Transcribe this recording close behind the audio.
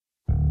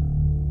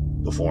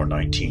Before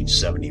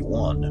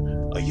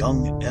 1971, a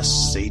young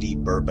S. Sadie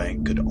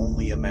Burbank could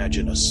only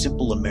imagine a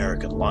simple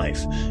American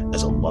life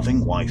as a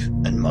loving wife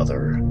and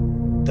mother.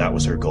 That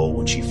was her goal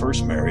when she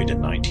first married in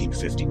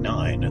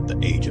 1959 at the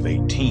age of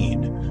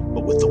 18,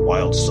 but with the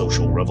wild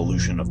social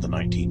revolution of the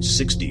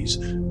 1960s,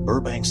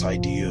 Burbank's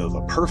idea of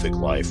a perfect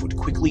life would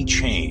quickly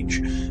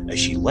change as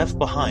she left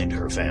behind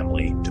her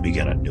family to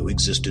begin a new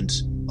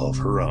existence of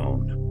her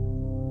own.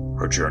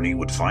 Her journey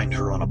would find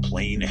her on a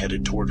plane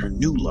headed toward her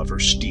new lover,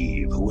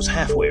 Steve, who was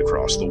halfway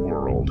across the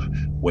world,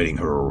 waiting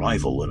her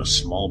arrival in a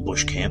small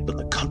bush camp in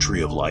the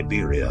country of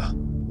Liberia.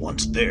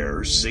 Once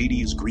there,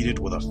 Sadie is greeted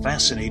with a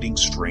fascinating,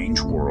 strange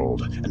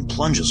world and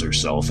plunges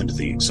herself into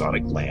the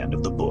exotic land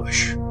of the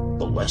bush.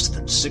 But less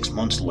than 6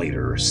 months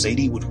later,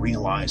 Sadie would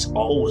realize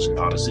all was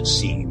not as it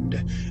seemed,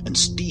 and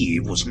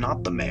Steve was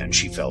not the man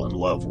she fell in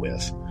love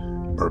with.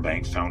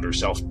 Burbank found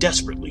herself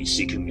desperately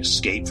seeking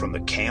escape from the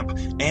camp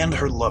and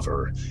her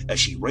lover as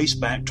she raced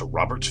back to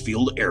Roberts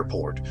Field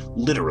Airport,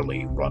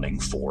 literally running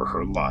for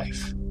her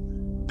life.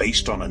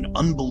 Based on an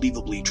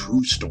unbelievably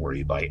true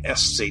story by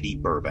S. Sadie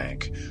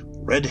Burbank,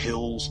 Red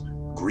Hills,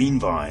 Green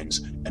Vines,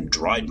 and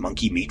Dried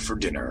Monkey Meat for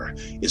Dinner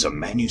is a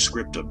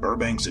manuscript of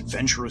Burbank's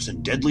adventurous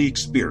and deadly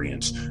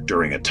experience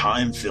during a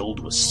time filled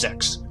with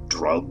sex,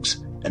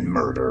 drugs, and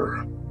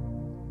murder.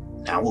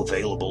 Now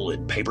available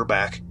in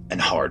paperback and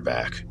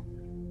hardback.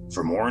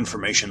 For more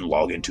information,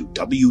 log into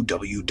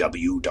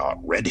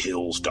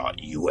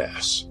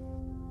www.redhills.us.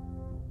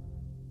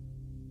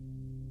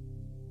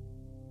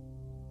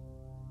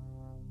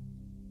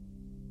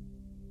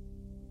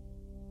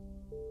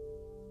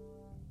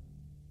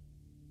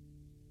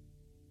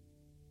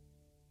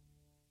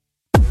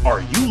 Are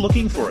you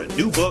looking for a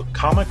new book,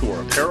 comic, or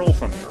apparel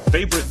from your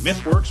favorite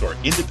MythWorks or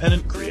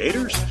independent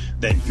creators?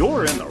 Then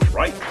you're in the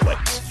right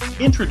place.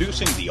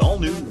 Introducing the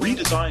all-new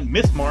redesigned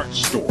MythMart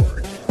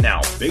store.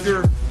 Now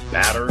bigger,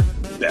 badder,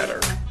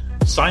 better.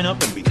 Sign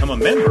up and become a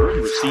member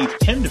and receive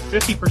 10 to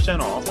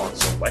 50% off on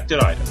selected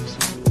items.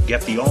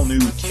 Get the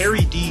all-new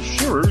Terry D.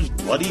 Shearer's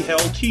Bloody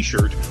Hell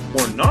t-shirt,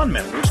 or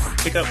non-members can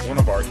pick up one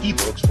of our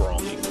ebooks for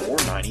only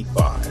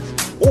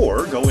 $4.95.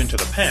 Or go into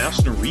the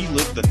past and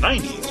relive the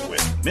 90s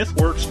with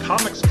MythWorks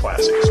Comics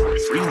Classics for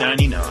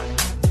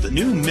 $3.99. The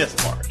new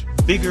MythMart.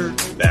 Bigger,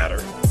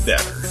 badder,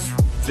 better.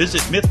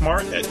 Visit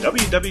MythMart at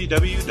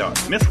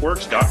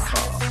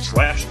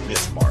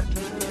www.mythworks.com/MythMart.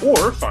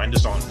 Or find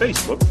us on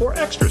Facebook for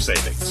extra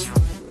savings.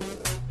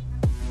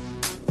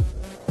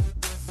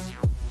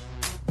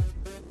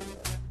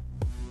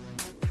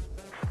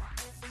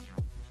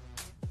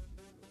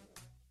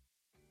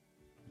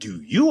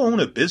 Do you own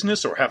a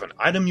business or have an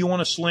item you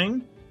want to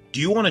sling? Do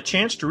you want a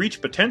chance to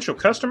reach potential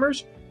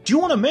customers? Do you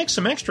want to make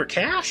some extra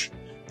cash?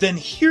 Then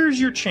here's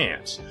your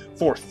chance.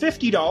 For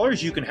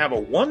 $50, you can have a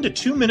 1 to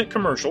 2 minute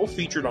commercial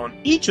featured on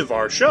each of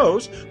our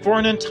shows for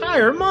an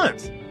entire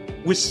month.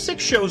 With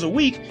 6 shows a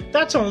week,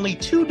 that's only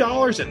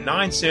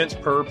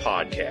 $2.09 per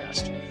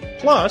podcast.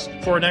 Plus,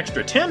 for an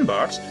extra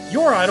 $10,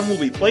 your item will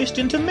be placed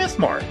into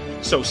MythMart.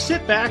 So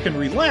sit back and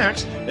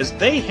relax as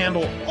they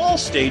handle all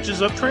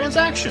stages of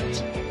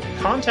transactions.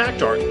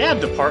 Contact our ad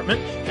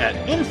department at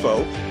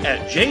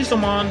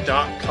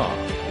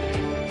info@jazamon.com.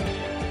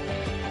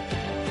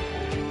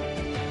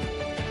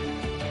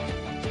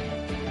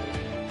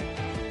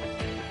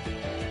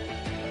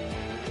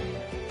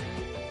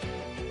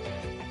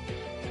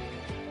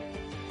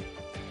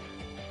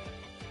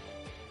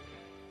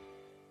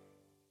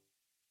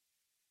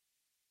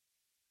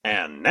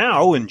 And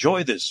now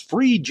enjoy this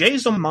free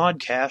Jason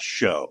Modcast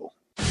show.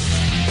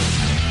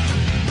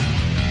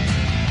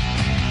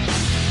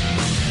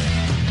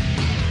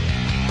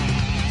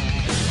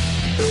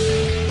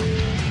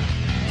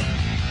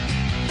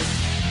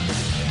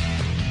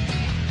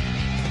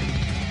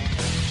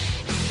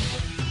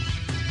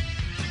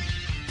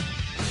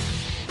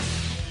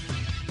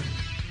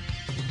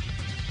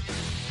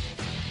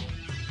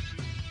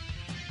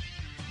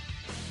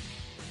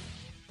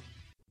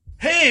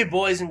 Hey,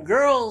 boys and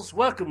girls,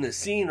 welcome to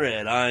Scene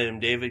Red. I am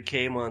David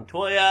K.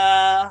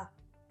 Montoya.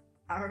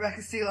 I'm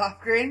Rebecca C.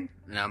 Lofgren.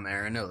 And I'm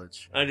Aaron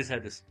Illich. I just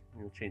had to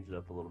change it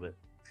up a little bit.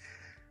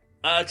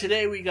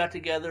 Today we got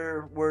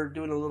together. We're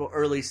doing a little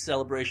early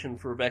celebration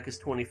for Rebecca's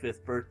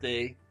 25th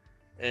birthday.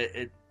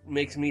 It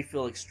makes me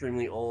feel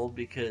extremely old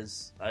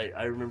because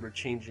I remember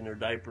changing her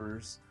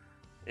diapers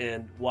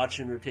and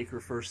watching her take her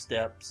first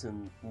steps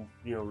and,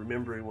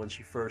 remembering when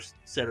she first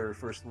said her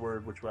first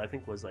word, which I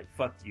think was like,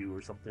 fuck you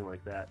or something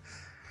like that.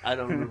 I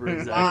don't remember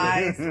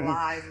exactly.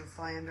 Lies and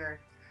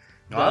slander.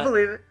 No, I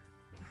believe it.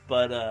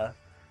 But,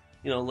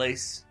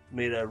 Lace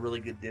made a really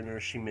good dinner.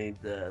 She made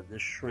the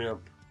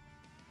shrimp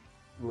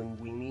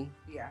linguine.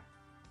 Yeah.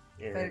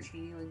 And,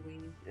 Fettuccine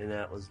linguine. and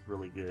that was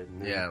really good.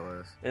 And then, Yeah, it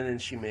was. And then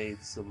she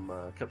made some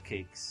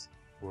cupcakes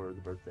for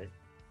the birthday.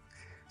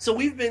 So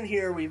we've been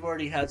here. We've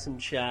already had some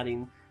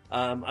chatting.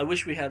 I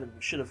wish we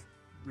should have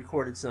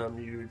recorded some.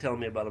 You were telling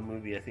me about a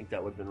movie. I think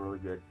that would have been really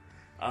good.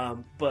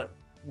 But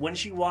when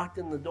she walked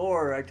in the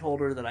door, I told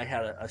her that I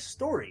had a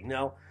story.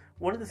 Now,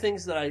 one of the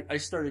things that I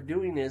started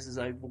doing is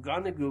I've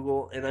gone to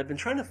Google and I've been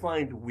trying to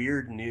find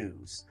weird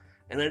news.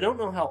 And I don't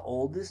know how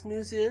old this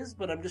news is,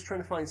 but I'm just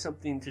trying to find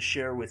something to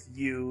share with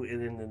you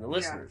and the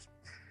listeners.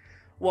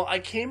 Well, I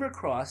came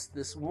across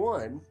this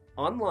one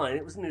online.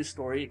 It was a news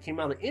story. It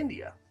came out of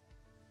India.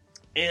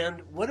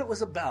 And what it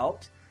was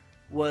about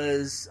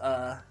was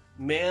a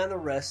man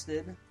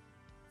arrested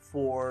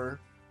for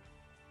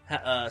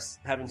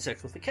having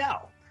sex with a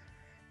cow.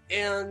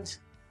 And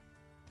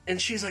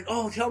she's like,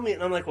 oh, tell me.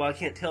 And I'm like, well, I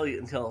can't tell you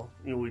until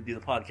we do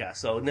the podcast.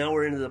 So now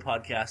we're into the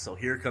podcast, so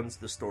here comes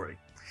the story.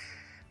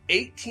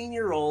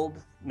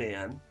 18-year-old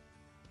man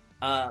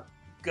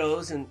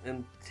goes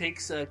and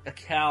takes a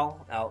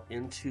cow out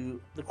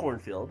into the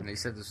cornfield. And they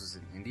said this was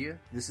in India?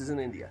 This is in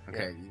India.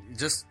 Okay,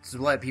 just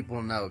to let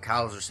people know,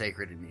 cows are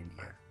sacred in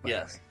India.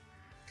 Yes.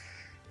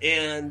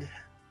 And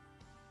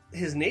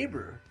his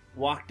neighbor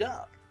walked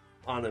up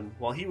on him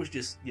while he was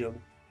just, he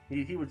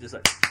was just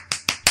like,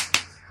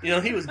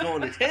 he was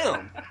going to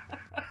town.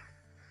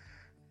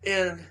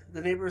 And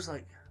the neighbor's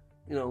like,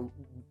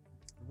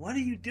 what are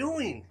you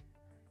doing?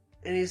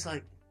 And he's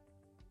like,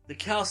 the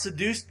cow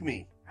seduced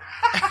me.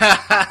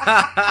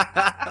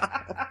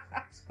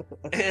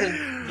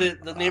 And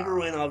the neighbor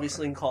went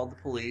obviously and called the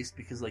police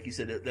because, like you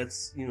said,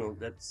 that's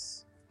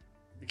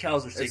the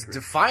cows are sacred. It's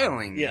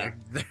defiling. Yeah.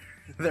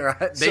 They're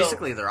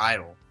basically their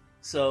idol.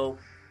 So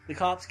the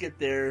cops get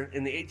there,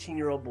 and the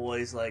 18-year-old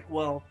boy's like,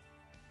 well,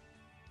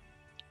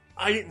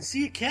 I didn't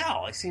see a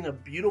cow. I seen a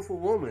beautiful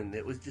woman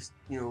that was just,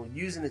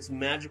 using its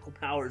magical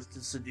powers to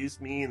seduce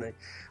me, and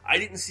I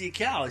didn't see a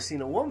cow. I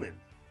seen a woman.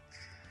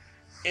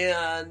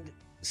 And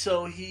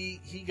so he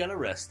got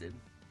arrested,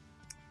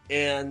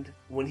 and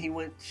when he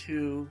went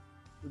to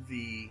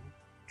the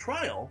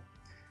trial,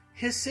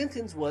 his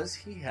sentence was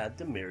he had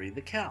to marry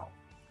the cow.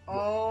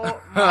 Oh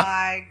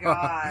my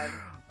God.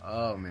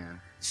 Oh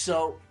man.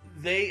 So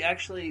they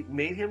actually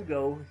made him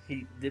go.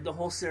 He did the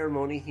whole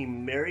ceremony. He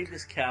married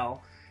this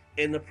cow.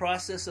 In the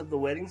process of the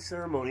wedding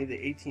ceremony, the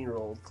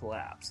 18-year-old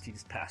collapsed. He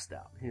just passed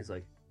out. He's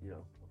like,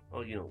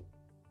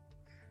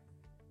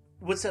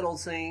 what's that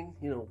old saying?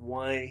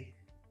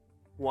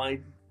 Why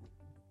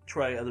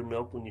try other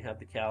milk when you have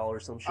the cow or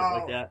some shit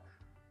like that?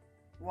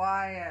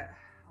 Why?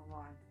 Hold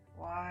on.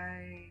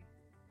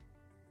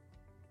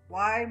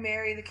 Why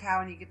marry the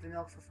cow and you get the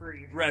milk for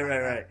free?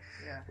 Right.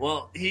 Yeah.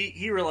 Well,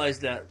 he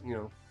realized that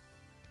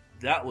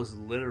that was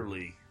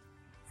literally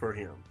for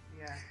him.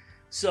 Yeah.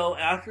 So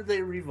after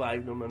they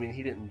revived him,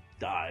 he didn't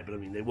die, but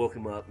they woke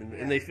him up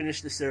and they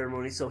finished the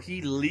ceremony. So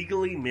he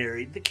legally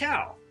married the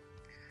cow.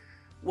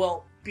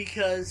 Well,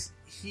 because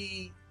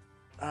he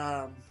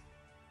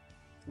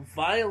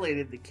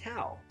violated the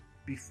cow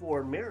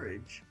before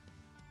marriage,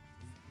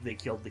 they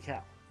killed the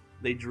cow.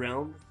 They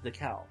drowned the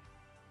cow.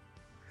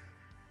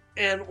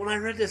 And when I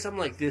read this, I'm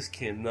like, this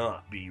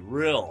cannot be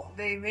real.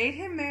 They made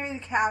him marry the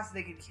cow so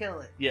they could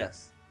kill it.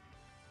 Yes.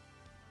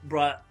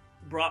 Brought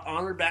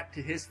honor back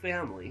to his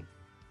family,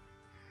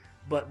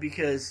 but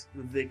because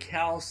the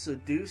cow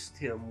seduced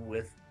him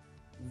with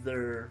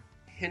their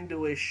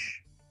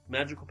Hinduish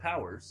magical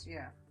powers.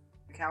 Yeah.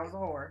 The cow was a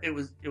whore. It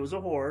was a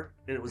whore,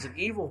 and it was an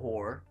evil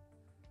whore.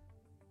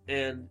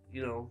 And,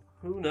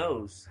 who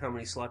knows how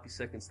many sloppy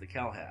seconds the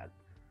cow had.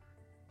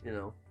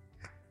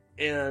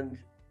 And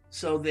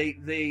so they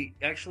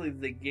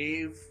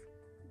gave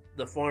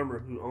the farmer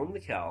who owned the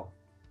cow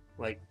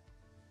like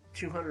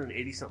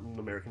 $280 something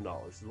American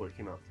dollars is what it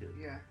came out to.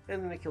 Yeah.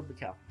 And then they killed the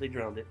cow. They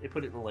drowned it. They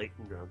put it in the lake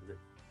and drowned it.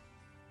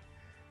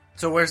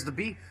 So where's the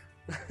beef?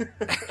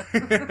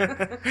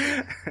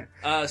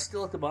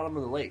 Still at the bottom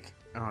of the lake.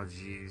 Oh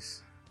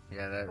jeez.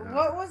 Yeah, that.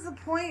 What was the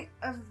point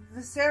of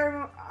the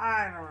ceremony?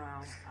 I don't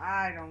know.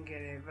 I don't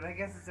get it, but I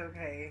guess it's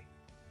okay.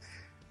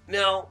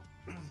 Now,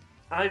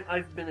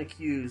 I've been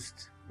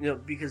accused,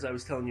 because I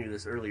was telling you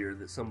this earlier,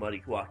 that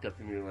somebody walked up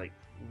to me and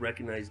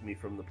recognized me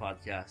from the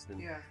podcast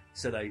and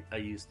said I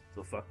used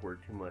the fuck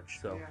word too much.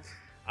 So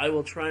I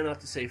will try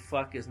not to say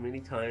fuck as many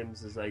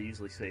times as I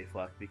usually say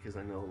fuck, because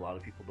I know a lot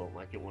of people don't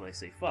like it when I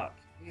say fuck.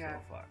 Yeah.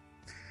 So fuck.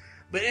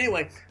 But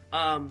anyway,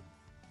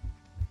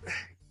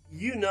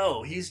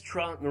 he's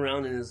trotting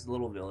around in his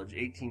little village,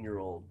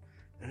 18-year-old,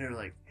 and they're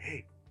like,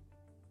 hey,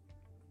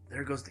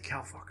 there goes the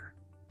cow fucker.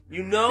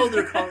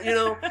 They're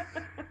calling,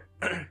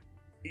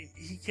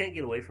 he can't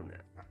get away from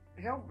that.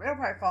 He'll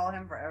probably follow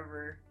him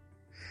forever.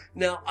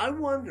 Now, I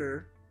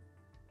wonder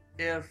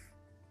if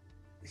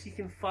he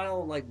can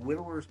file,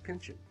 widower's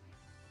pension.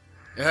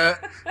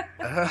 That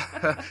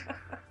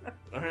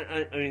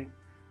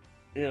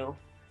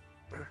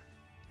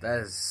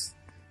is...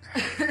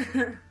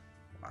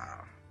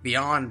 Wow.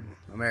 Beyond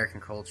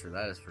American culture,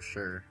 that is for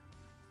sure.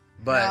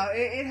 But no,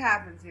 it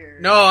happens here.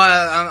 No,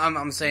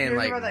 I'm saying you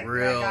remember that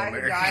real guy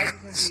American. who died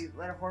because he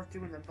let a horse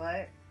do in the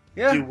butt?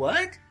 Yeah. Do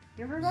what?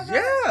 You ever heard about that?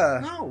 Yeah.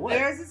 No, what?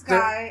 There's this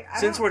guy.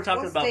 Since we're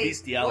talking what about state-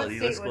 bestiality,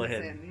 what let's state go was it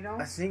ahead.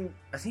 in,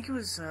 I think it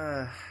was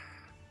I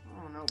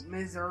don't know,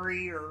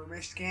 Missouri or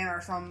Michigan or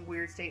some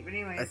weird state. But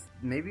anyway,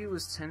 maybe it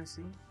was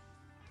Tennessee.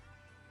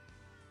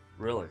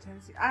 Really?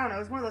 Tennessee. I don't know. It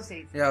was one of those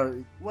states. Yeah.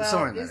 Well,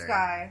 somewhere in this that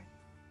guy,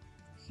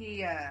 he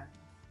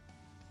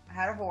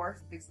had a horse,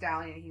 big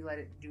stallion, and he let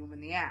it do him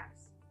in the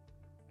ass.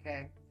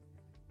 Okay.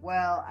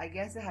 Well, I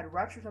guess it had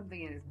ruptured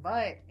something in his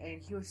butt,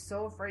 and he was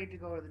so afraid to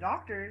go to the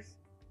doctors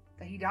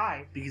that he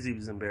died. Because he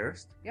was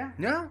embarrassed? Yeah.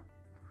 Yeah.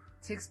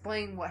 To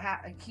explain what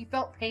happened. He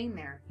felt pain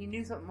there. He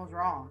knew something was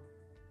wrong.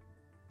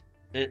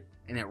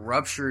 And it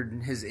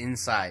ruptured his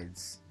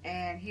insides.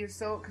 And he was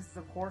so, because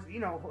of course, you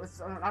know,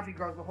 not to be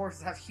gross, but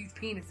horses have huge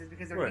penises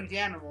because they're Right. huge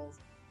animals.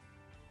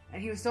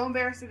 And he was so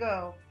embarrassed to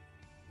go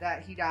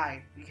that he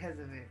died because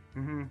of it.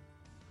 Mm-hmm.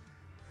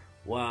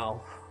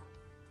 Wow.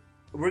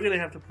 We're going to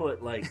have to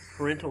put, like,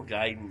 parental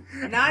guidance.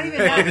 And not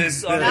even on that.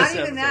 this, on Not this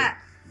even episode.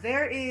 that.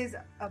 There is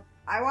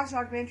I watched a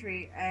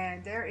documentary,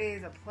 and there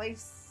is a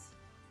place,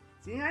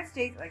 it's in the United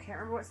States, I can't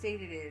remember what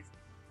state it is,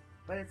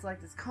 but it's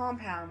like this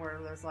compound where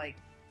there's like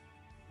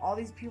all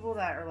these people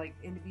that are like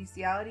into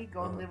bestiality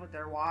go and live with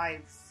their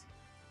wives.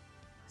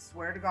 I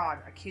swear to God,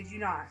 I kid you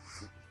not.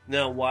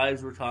 Now,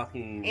 wives, we're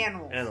talking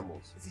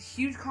Animals. It's a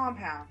huge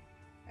compound,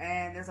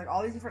 and there's like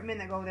all these different men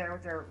that go there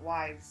with their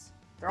wives.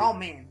 They're all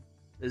men.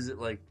 Is it,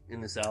 like,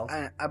 in the South?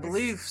 I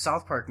believe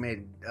South Park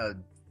made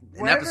an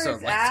Wherever episode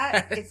it's like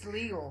at, that. it's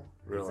legal.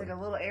 Really? It's like a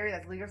little area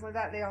that's legal or something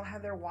like that. They all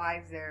have their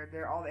wives there.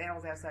 They're all the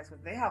animals they have sex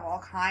with. They have all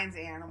kinds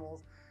of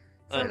animals.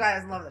 Some guy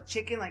doesn't love the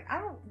chicken. Like,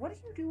 what do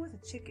you do with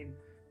a chicken?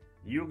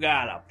 You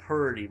got a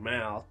purty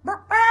mouth.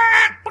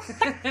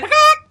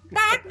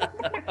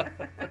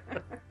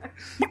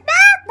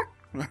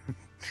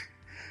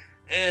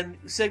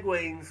 And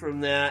segueing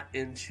from that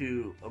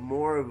into a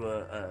more of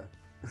a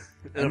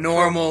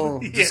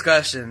normal Yeah.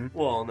 discussion.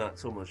 Well, not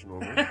so much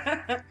normal.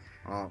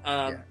 Oh,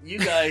 yeah. You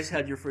guys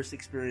had your first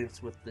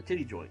experience with the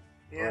titty joint,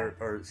 Yeah.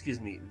 or excuse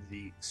me,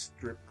 the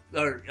strip.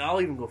 Or I'll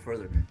even go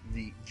further,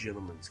 the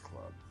gentleman's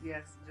club.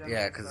 Yes.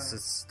 Yeah, because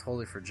it's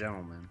totally for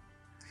gentlemen.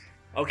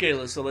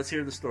 Okay, so let's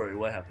hear the story.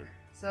 What happened?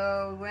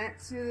 So we went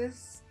to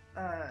this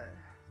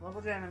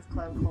local gentleman's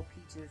club called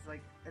Peaches.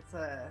 Like, it's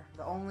the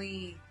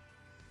only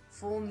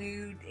full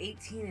nude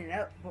 18 and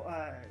up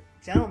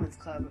gentleman's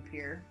club up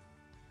here,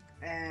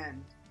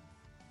 and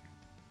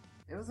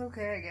it was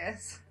okay, I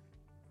guess.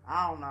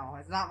 I don't know.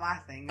 It's not my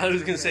thing. I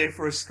was gonna say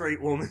for a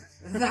straight woman.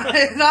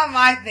 It's not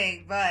my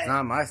thing, but It's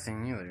not my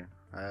thing either.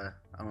 I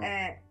don't.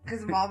 and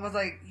because mom was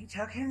like, "You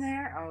took him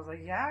there?" I was like,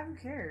 "Yeah, who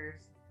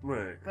cares?"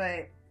 Right.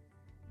 But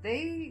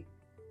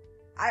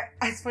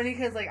it's funny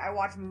because like I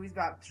watch movies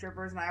about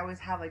strippers and I always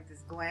have like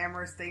this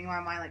glamorous thing in my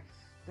mind, like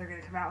they're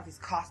gonna come out with these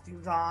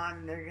costumes on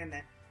and they're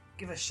gonna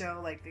give a show,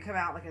 like they come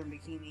out like in a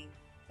bikini,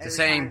 The every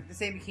same time. The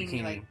same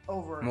bikini, like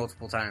over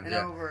multiple times. and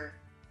Yeah. over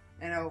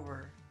and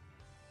over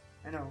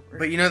and over.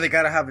 But you know they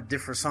gotta have a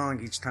different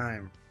song each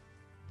time,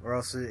 or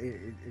else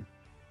it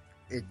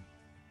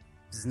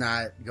does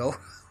not go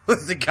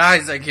with the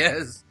guys, I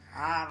guess.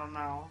 I don't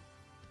know.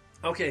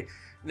 Okay.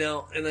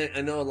 Now, and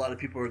I know a lot of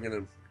people are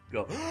gonna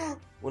go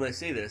when I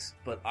say this,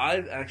 but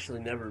I've actually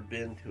never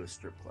been to a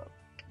strip club.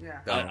 Yeah.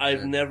 Oh, I've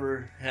good.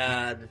 never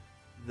had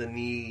the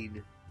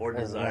need or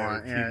desire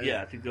want, to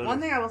yeah. to go. One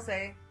to... thing I will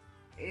say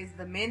is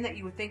the men that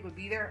you would think would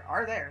be there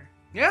are there.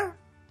 Yeah.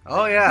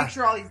 Oh yeah.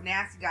 Picture all these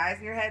nasty guys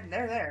in your head, and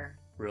they're there.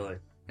 Really,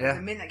 The Yeah.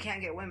 men that can't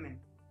get women.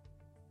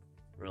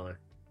 really.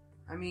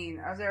 I mean,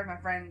 I was there with my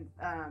friend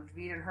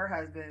Davina and her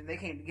husband. They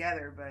came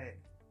together, but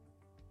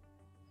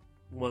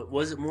What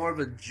was it? More of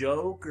a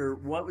joke, or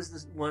what was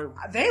this one?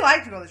 they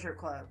like to go to the strip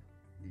club.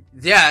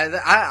 Yeah.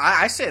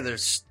 I say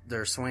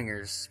they're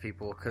swingers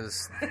people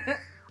because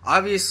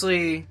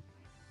obviously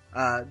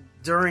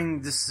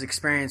during this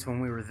experience when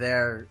we were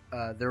there,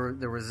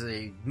 there was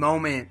a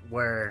moment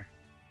where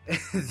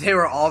they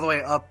were all the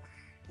way up.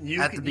 You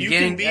At can, the you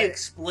beginning- can be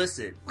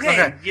explicit.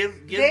 Okay. Give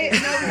They, the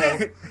no,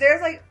 people- there's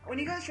like when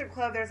you go to the strip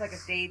club, there's like a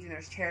stage and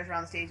there's chairs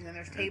around the stage and then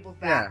there's tables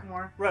back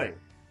more. right.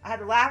 I had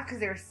to laugh because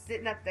they were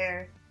sitting up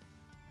there,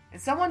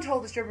 and someone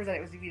told the strippers that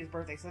it was Davina's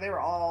birthday, so they were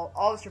all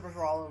the strippers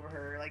were all over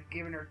her, like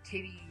giving her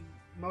titty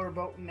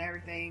motorboat and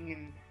everything.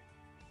 And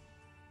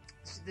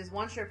this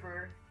one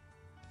stripper,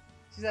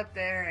 she's up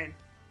there and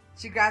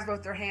she grabs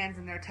both their hands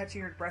and they're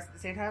touching her breast at the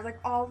same time. I was like,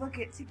 "Oh, look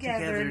at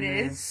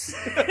togetherness."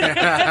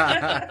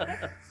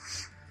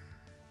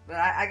 But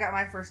I got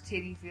my first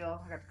titty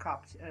feel. I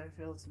got to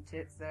feel some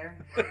tits there.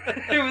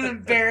 It was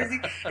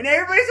embarrassing, and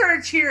everybody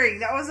started cheering.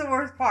 That was the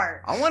worst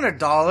part. I want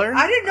 $1.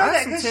 I didn't know I that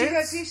have because some she got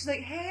tits. to me. She's like,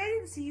 "Hey, I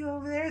didn't see you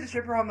over there." The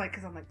stripper, I'm like,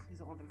 please don't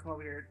let them come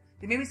over here.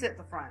 They made me sit at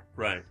the front.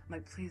 Right. I'm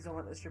like, please don't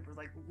let the strippers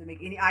like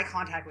make any eye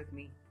contact with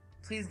me.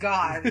 Please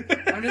God.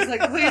 I'm just like,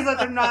 please let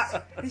them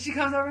not. And she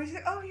comes over and she's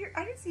like, "Oh,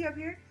 I didn't see you up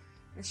here."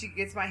 And she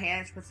gets my hand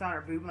and she puts it on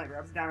her boob and like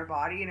rubs it down her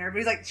body, and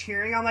everybody's like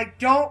cheering. I'm like,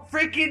 don't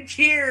freaking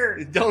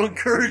cheer. Don't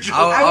encourage them.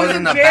 I was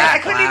in the embarrassed. back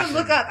I couldn't even laughing.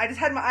 look up. I just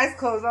had my eyes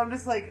closed. I'm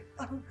just like,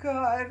 oh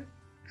God.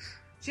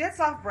 She had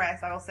soft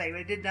breasts, I will say, but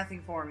it did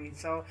nothing for me.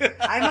 So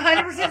I'm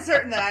 100%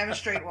 certain that I'm a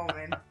straight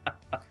woman.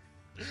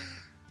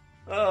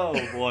 Oh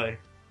boy,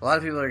 A lot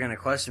of people are gonna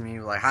question me,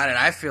 like, how did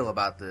I feel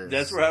about this?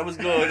 that's where I was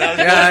going. I was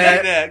Yeah, going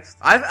yeah. next.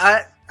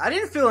 I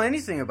didn't feel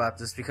anything about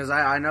this because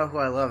I know who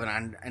I love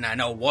and I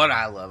know what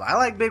I love. I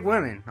like big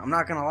women. I'm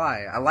not gonna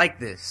lie. I like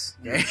this.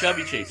 You're a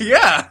chubby chaser.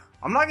 Yeah.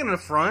 I'm not gonna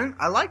front.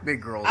 I like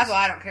big girls. That's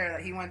why I don't care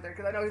that he went there,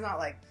 because I know he's not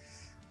like,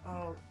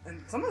 oh,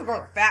 and some of the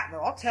girls are fat,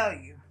 though, I'll tell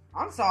you.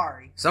 I'm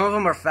sorry. Some of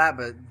them are fat,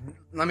 but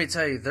let me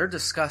tell you, they're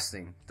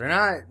disgusting. They're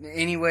not in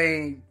any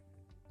way,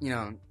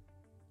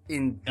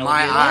 in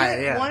my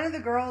eye. One of the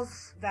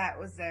girls that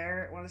was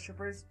there, one of the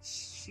strippers,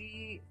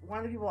 one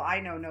of the people I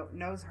know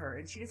knows her,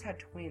 and she just had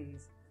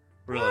twins.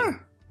 Really?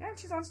 Yeah,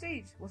 she's on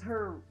stage with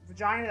her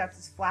vagina that's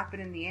just flapping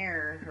in the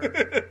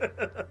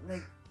air.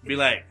 Be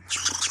like,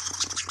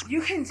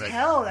 you can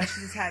tell that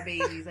she's had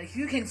babies. Like,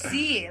 you can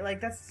see it.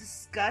 Like, that's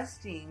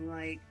disgusting.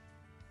 Like,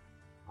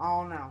 I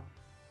don't know.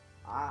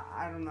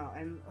 I don't know.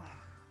 And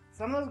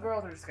some of those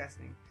girls are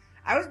disgusting.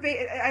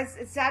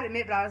 It's sad to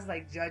admit, but I was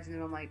like judging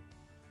them. I'm like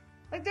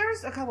there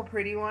was a couple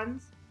pretty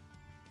ones,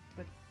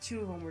 but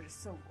 2 of them were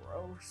just so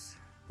gross.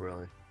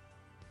 Really?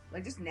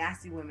 Like, just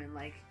nasty women.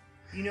 Like,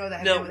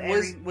 that. No,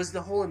 was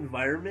the whole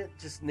environment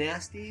just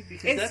nasty?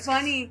 Because it's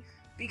funny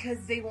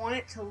because they want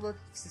it to look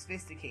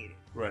sophisticated.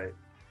 Right.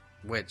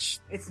 Which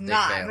it's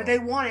not, fail. But they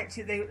want it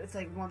to. It's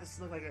like, we want this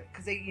to look like it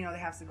because they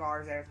have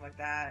cigars there and stuff like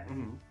that.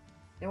 And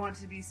they want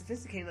it to be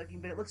sophisticated looking,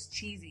 but it looks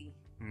cheesy.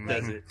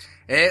 Does it?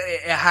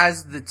 It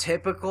has the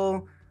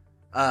typical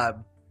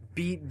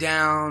beat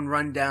down,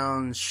 run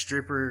down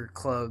stripper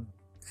club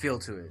feel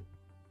to it.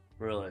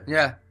 Really?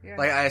 Yeah.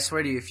 Like, I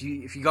swear to you, if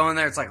you go in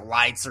there, it's like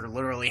lights are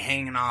literally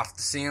hanging off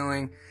the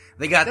ceiling.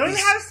 They don't even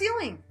have a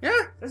ceiling.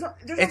 Yeah. There's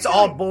it's no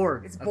all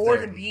board. It's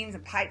boards and beams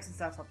and pipes and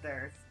stuff up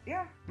there.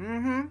 Yeah.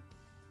 Mm-hmm.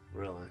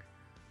 Really?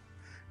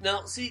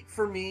 Now, see,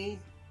 for me,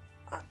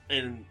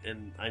 and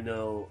I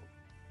know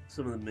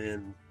some of the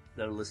men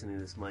that are listening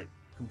to this might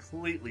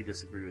completely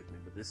disagree with me,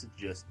 but this is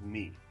just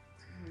me.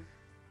 Mm-hmm.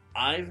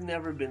 I've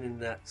never been in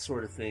that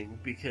sort of thing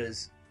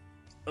because,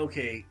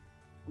 okay,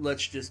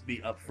 let's just be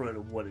upfront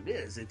of what it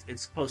is.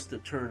 It's supposed to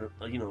turn,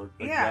 a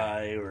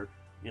guy or,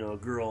 a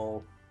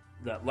girl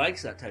that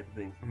likes that type of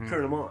thing,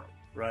 turn them on,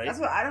 right? That's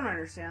what I don't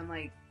understand.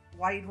 Like,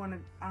 why you'd want to,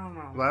 I don't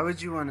know. Why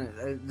would you want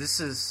to, this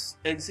is...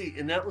 And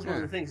that was one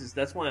of the things, is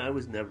that's why I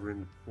was never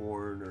into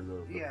porn or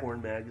the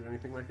porn mags or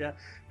anything like that,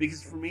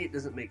 because for me it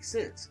doesn't make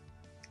sense.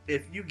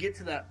 If you get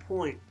to that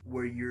point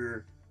where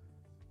you're,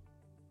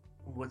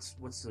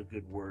 what's a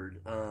good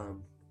word,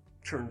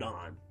 turned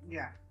on.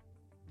 Yeah.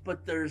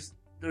 But there's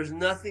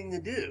nothing to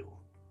do.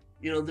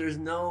 There's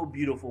no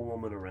beautiful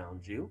woman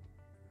around you.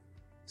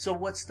 So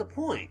what's the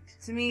point?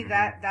 To me,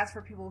 that's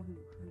for people who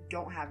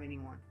don't have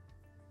anyone.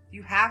 If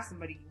you have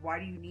somebody, why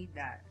do you need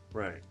that?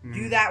 Right.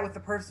 Do that with the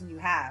person you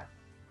have.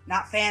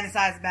 Not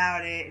fantasize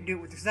about it and do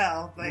it with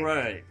yourself. But...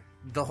 Right.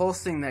 The whole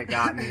thing that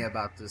got me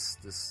about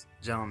this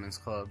gentleman's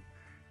club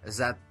is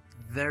that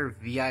their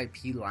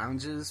VIP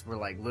lounges were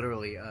like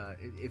literally,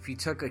 if you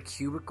took a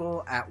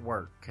cubicle at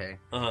work, okay?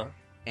 Uh-huh.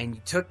 And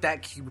you took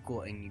that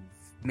cubicle and you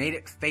made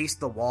it face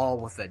the wall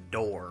with a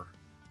door,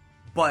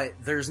 but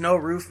there's no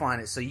roof on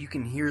it, so you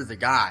can hear the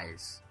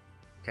guys,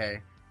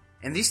 okay?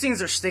 And these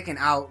things are sticking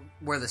out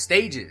where the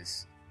stage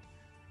is.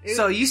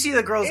 So you see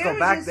the girls go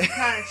back there.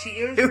 Kind of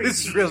cheesy. It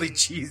was really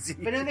cheesy.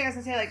 But another thing I was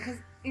going to say, like, because,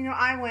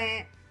 I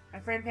went, my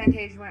friend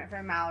Fantasia went, my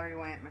friend Mallory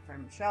went, my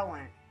friend Michelle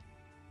went,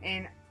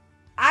 and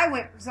I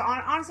went, so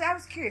honestly, I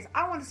was curious.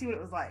 I wanted to see what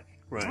it was like.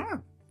 Right. Yeah.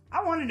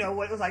 I want to know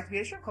what it was like to be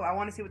at a strip club. I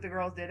want to see what the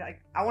girls did.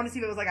 I want to see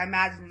what it was like I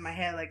imagined in my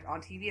head, like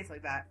on TV and stuff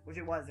like that, which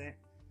it wasn't.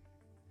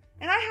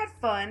 And I had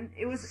fun.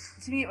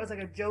 To me, it was like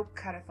a joke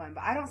kind of fun.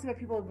 But I don't see why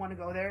people would want to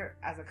go there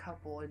as a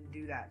couple and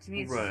do that. To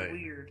me, it's just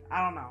weird.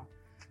 I don't know.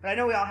 But I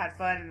know we all had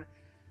fun. And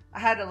I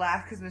had to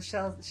laugh because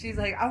Michelle, she's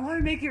like, I want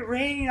to make it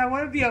rain. I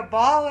want to be a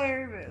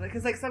baller.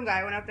 Because like some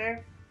guy went up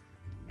there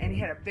and he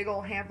had a big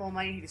old handful of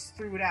money. He just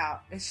threw it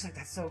out. It's just like,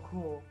 that's so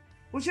cool.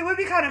 Which it would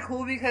be kind of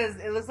cool because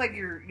it looks like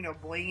you're,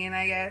 blinging,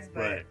 I guess.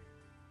 But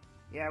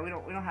yeah, we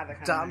don't have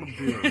that kind of money.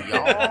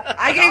 Y'all.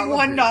 I gave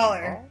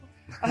 $1.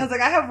 I was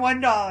like, I have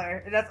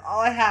 $1, and that's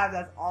all I have.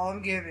 That's all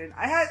I'm giving.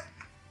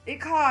 It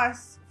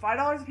costs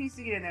 $5 a piece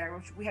to get in there,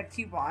 which we had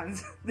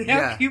coupons. They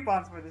have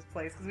coupons for this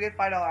place because we had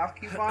 $5 off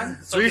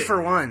coupons. 3 for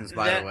 $1s,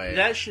 by the way.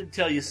 That should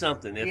tell you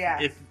something.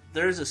 If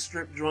there's a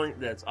strip joint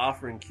that's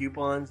offering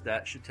coupons,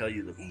 that should tell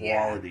you the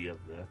quality of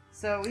the.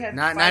 So we had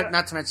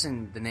not to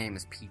mention the name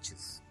is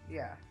Peaches.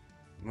 Yeah.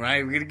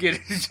 Right, we're gonna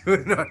get into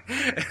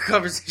a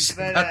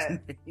conversation about the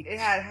name. It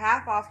had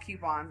half off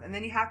coupons, and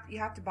then you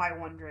have to buy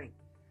one drink.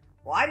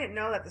 Well, I didn't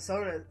know that the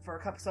soda for a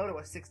cup of soda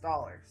was $6.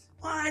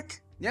 What?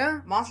 Yeah.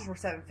 Monsters were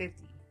 $7.50.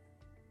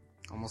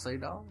 Almost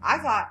 $8. I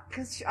thought,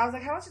 because I was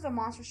like, how much is a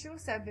Monster? She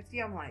was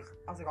 $7.50. I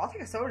was like, I'll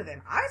take a soda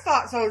then. I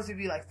thought sodas would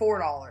be like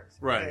 $4.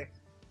 Right. Okay.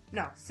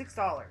 No,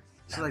 $6.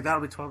 She's like,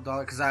 that'll be $12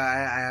 because I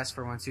asked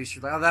for one too.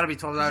 She's like, oh, that'll be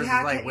 $12.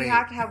 You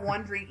have to have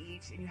one drink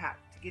each, and you have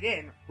to get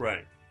in.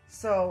 Right.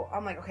 So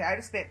I'm like, okay, I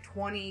just spent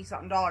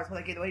 $20-something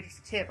when I gave the waitress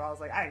a tip. I was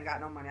like, I ain't got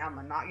no money.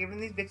 I'm not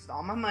giving these bitches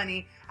all my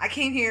money. I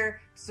came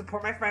here to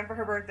support my friend for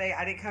her birthday.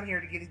 I didn't come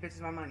here to give these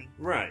bitches my money.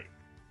 Right.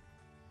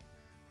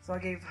 So I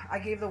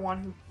gave the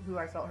one who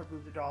I felt her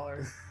boobs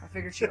 $1. I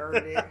figured she earned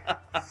it. Yeah,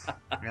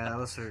 that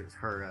was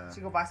her She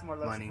go buy some more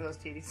lotion money for those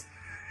titties.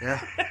 Yeah.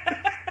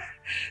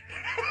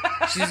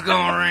 She's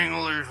gonna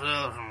wrangle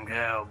herself some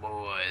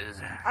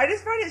cowboys. I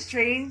just find it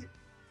strange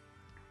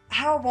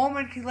how a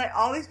woman can let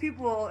all these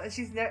people, and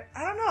she's I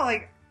don't know,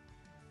 like,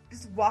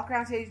 just walk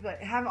around stage, but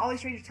having all these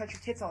strangers touch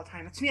your tits all the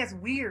time. To me, that's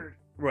weird.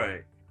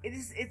 Right.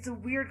 It's a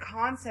weird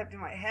concept in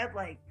my head,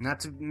 like.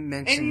 Not to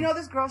mention, And you know,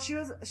 this girl, she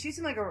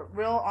seemed like a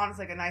real, honest,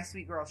 like a nice,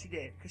 sweet girl. She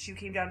did, because she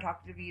came down and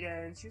talked to Vita,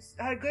 and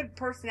had a good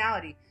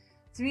personality.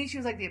 To me, she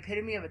was like the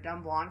epitome of a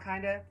dumb blonde,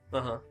 kind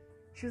of.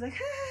 She was like,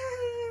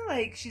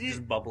 like she did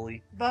Just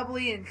bubbly,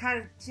 and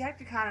kind of. She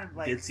acted kind of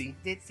like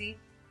ditzy,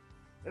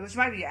 which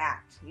might be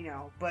act, you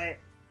know, but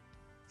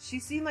she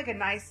seemed like a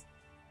nice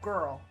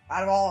girl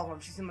out of all of them.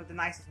 She seemed like the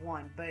nicest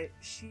one, but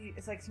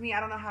it's like, to me, I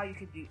don't know how you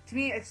could do. To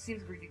me, it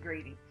seems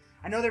degrading.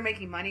 I know they're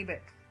making money,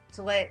 but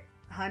to let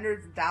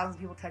hundreds and thousands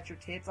of people touch your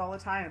tits all the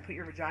time and put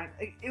your vagina,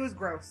 it was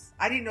gross.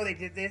 I didn't know they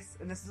did this,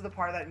 and this is the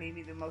part that made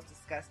me the most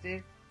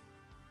disgusted.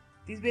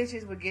 These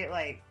bitches would get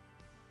like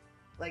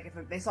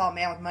if they saw a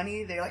man with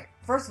money, they like,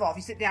 first of all, if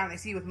you sit down and they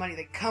see you with money,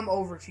 they come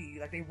over to you,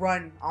 like they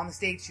run on the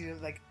stage to you,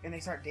 like, and they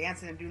start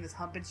dancing and doing this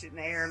humping shit in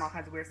the air and all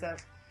kinds of weird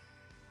stuff.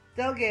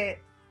 They'll get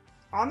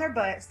on their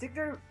butt, stick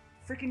their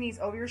freaking knees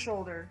over your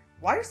shoulder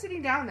while you're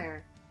sitting down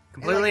there,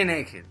 completely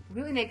naked,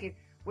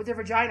 with their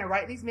vagina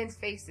right in these men's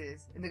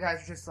faces, and the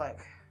guys are just like,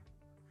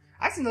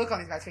 I seen the look on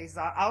these guys' faces.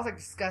 I was like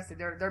disgusted.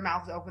 Their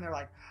mouths open. They're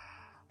like,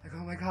 oh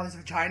my god, there's a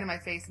vagina in my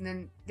face, and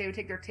then they would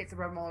take their tits and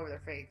rub them all over their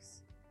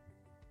face.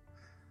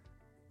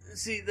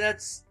 See,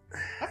 that's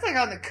like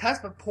on the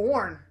cusp of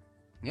porn.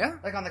 Yeah,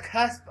 like on the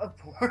cusp of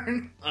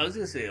porn. I was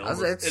gonna say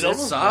it's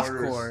almost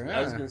softcore. Yeah.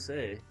 I was gonna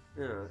say,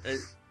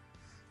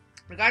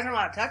 the guys aren't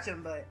allowed to touch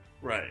them, but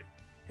right.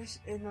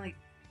 And like,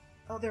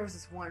 there was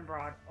this one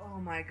broad. Oh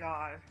my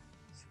god,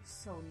 she was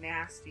so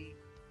nasty.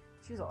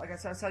 She was like I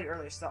was telling you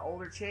earlier. She's an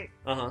older chick.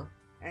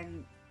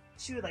 And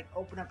she would like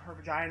open up her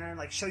vagina and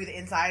like show you the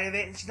inside of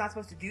it, and she's not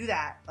supposed to do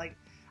that. Like,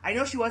 I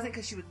know she wasn't,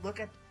 because she would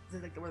look at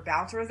where the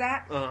bouncer was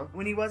at.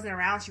 When he wasn't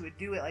around, she would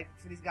do it like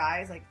for these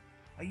guys, like,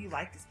 oh, you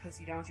like this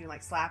pussy, don't you? And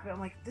like slap it. I'm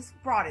like, this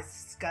broad is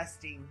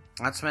disgusting.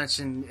 Not to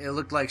mention, it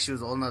looked like she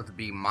was old enough to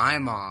be my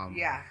mom.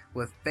 Yeah.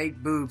 With fake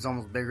boobs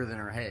almost bigger than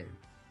her head.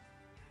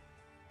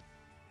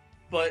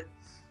 But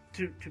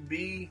to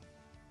be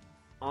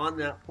on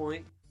that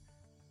point,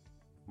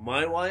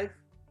 my wife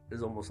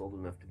is almost old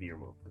enough to be your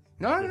mom.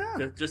 No,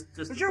 yeah. Just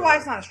but your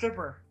wife's not a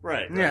stripper.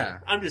 Right. Yeah.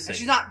 I'm just saying. And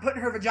she's not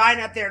putting her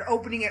vagina up there and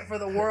opening it for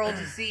the world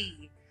to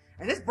see.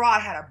 And this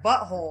broad had a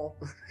butthole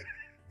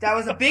that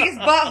was the biggest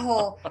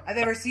butthole I've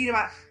ever seen in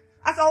my...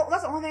 That's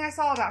the only thing I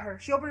saw about her.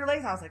 She opened her legs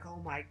and I was like,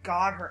 oh my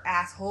god, her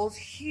asshole's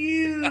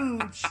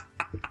huge.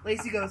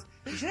 Lacey goes,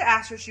 you should have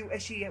asked her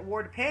if she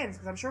wore Depends,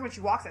 because I'm sure when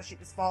she walks that shit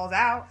just falls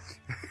out.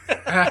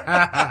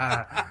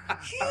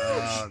 Huge.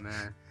 Oh,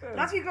 man.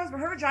 Not to be gross, but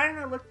her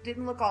vagina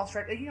didn't look all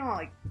stretched. You know,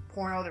 like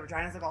porno, their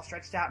vaginas look all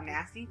stretched out and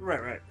nasty.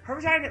 Right. Her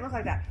vagina didn't look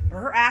like that, but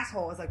her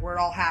asshole is like where it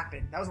all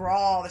happened. That was where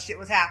all the shit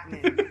was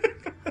happening.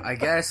 I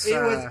guess it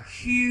was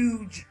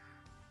huge.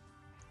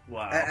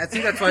 Wow. I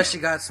think that's why she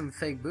got some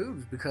fake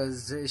boobs,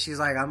 because she's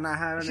like, I'm not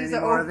having any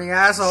more of the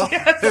asshole.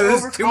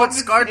 There's too much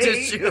scar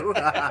tissue.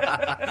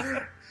 God,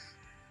 we're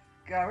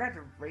going to have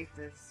to rate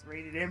this.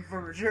 Rated M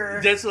for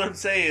sure. That's what I'm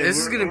saying. This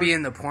is going to be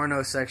in the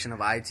porno section of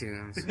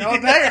iTunes. No,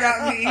 it better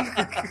not be.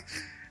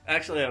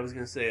 Actually, I was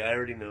going to say, I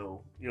already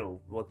know,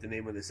 what the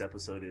name of this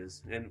episode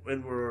is. And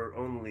we're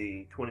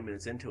only 20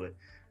 minutes into it.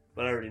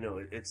 But I already know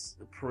it. It's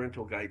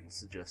parental guidance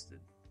suggested.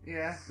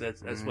 Yeah.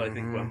 That's what I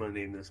think I'm going to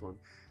name this one.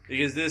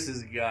 Because this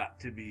has got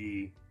to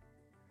be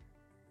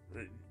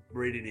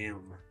rated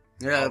M.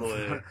 Yeah, all the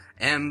way.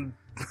 M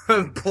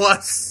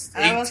plus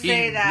 18, I will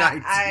say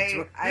that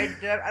 19,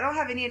 I don't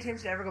have any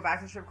intention to ever go back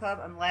to the strip club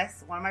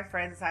unless one of my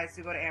friends decides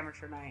to go to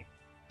amateur night.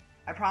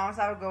 I promise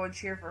I would go and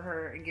cheer for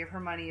her and give her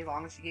money as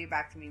long as she gave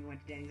back to me and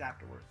went to Denny's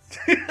afterwards.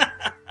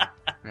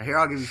 Now here,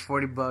 I'll give you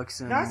 $40.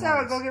 And no, I said I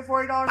would go get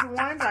 $40 in ones,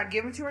 and I'd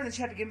give them to her, and then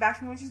she had to give them back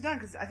to me when she's done.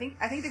 Because I think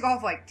they go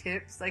off like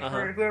tips, like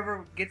for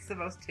whoever gets the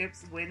most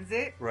tips wins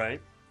it.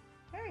 Right.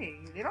 Hey,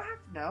 they don't have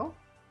to know.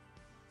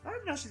 I don't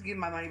have to know she's giving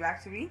my money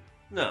back to me.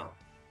 No.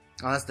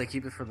 Unless they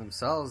keep it for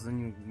themselves, then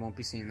you won't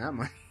be seeing that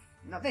money.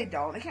 No, they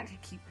don't. They can't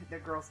keep their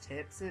girls'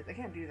 tips. They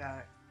can't do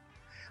that.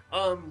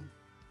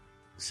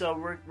 So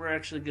we're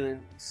actually going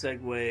to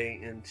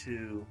segue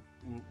into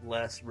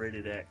less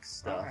rated X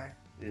stuff. Okay.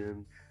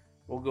 And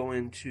we'll go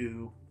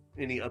into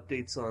any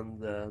updates on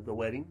the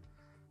wedding.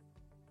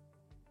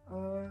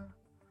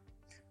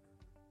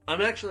 I'm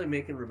actually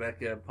making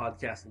Rebecca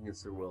podcast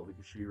against her will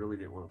because she really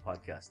didn't want to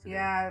podcast today.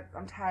 Yeah,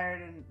 I'm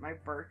tired and my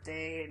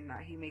birthday, and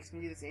he makes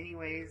me do this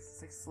anyways.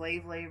 It's like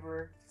slave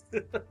labor.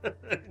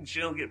 And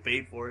she don't get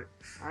paid for it.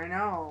 I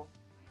know.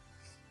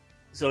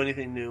 So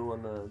anything new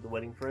on the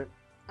wedding front?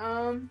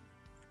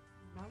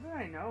 Not that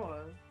I know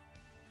of.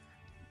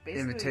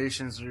 Basically,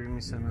 Invitations are going to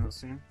be sent out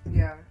soon.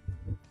 Yeah.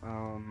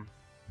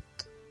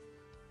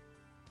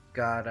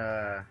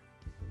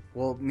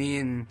 Well, me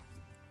and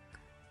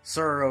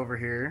Sir over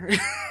here,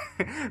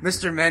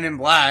 Mr. Men in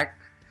Black.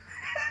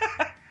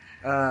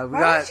 Why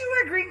would you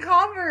wear green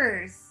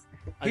Converse?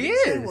 I He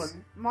didn't say is.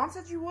 one. Mom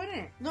said you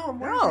wouldn't. No, I'm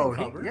wearing No,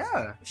 green Converse.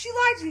 yeah. She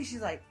lied to me.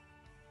 She's like,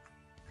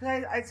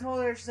 because I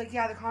told her, she's like,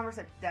 yeah, the Converse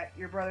that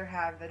your brother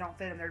had, they don't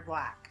fit him. They're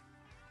black.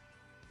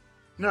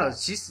 No,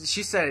 she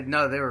said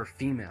no. They were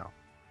female.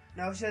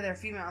 No, she said they're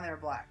female and they were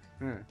black.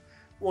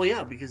 Well,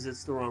 yeah, because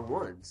it's the wrong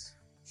ones.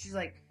 She's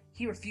like,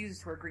 he refuses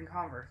to wear green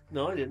Converse.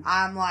 No, I didn't.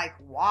 I'm like,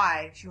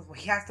 why? She goes, well,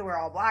 he has to wear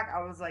all black.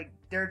 I was like,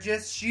 they're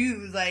just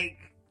shoes. Like,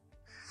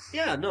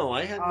 Yeah, no,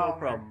 I had no Oh,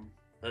 problem.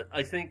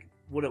 I think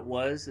what it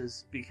was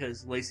is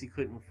because Lacey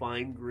couldn't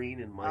find green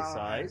in my Oh,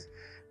 size,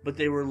 but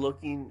they were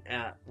looking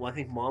at, well, I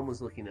think Mom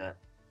was looking at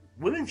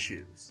women's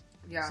shoes.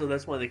 yeah. So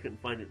that's why they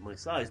couldn't find it in my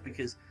size,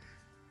 because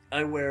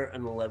I wear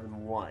an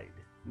 11 wide.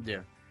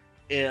 Yeah.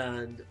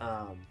 And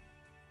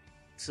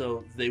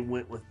so they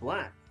went with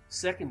black,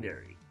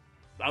 secondary.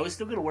 I was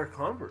still going to wear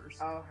Converse,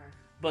 Oh, okay.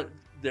 but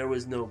there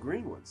was no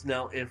green ones.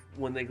 Now,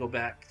 when they go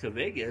back to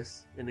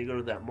Vegas and they go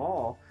to that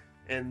mall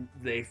and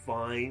they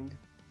find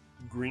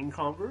green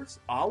Converse,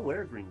 I'll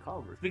wear green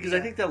Converse because I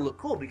Yeah. think that'll look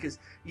cool. Because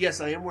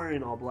yes, I am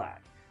wearing all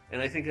black,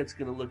 and I think it's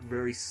going to look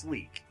very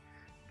sleek.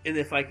 And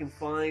if I can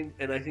find,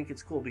 and I think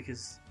it's cool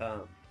because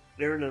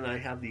Aaron and I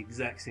have the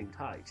exact same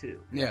tie too.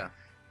 Yeah.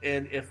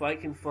 And if I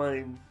can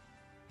find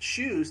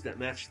shoes that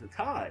match the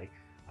tie,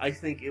 I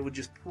think it would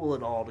just pull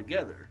it all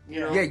together.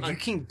 You know? Yeah, you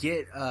can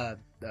get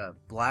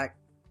black,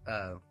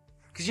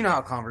 because you know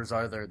how Converse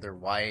are. They're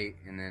white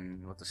and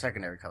then with the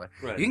secondary color.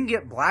 Right. You can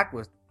get black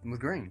with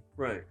green,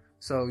 Right.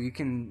 so you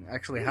can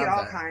actually You have get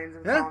all that. kinds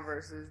of Yeah.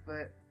 Converses,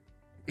 but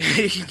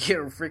You can get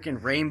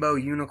freaking rainbow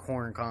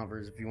unicorn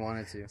Converse if you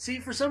wanted to. See,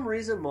 for some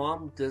reason,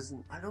 Mom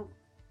doesn't. I don't.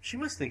 She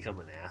must think I'm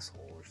an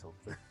asshole or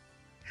something.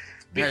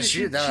 Yeah,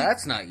 Because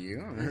that's not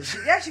you.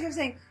 yeah, she kept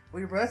saying, well,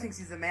 your brother thinks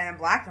he's the man in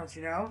black, don't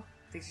you know?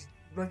 Thinks she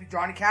must be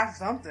Johnny Cash or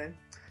something.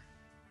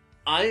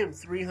 I am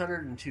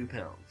 302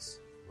 pounds.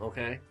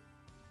 Okay,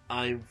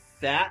 I'm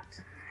fat,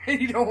 And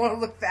you don't want to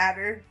look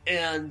fatter.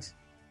 and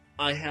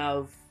I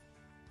have.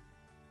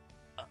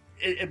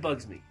 It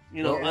bugs me,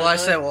 you know. I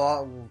said,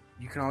 well,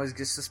 you can always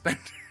get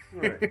suspenders.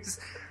 Right.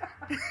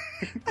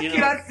 I You know,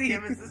 cannot see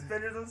him in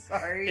suspenders, I'm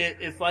sorry.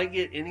 if I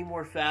get any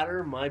more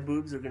fatter, my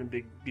boobs are going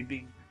to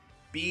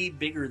be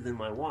bigger than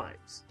my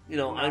wife's. You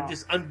know, No.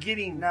 I'm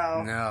getting.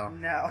 No. No.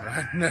 No.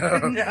 No.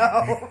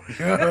 No.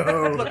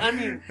 No. But I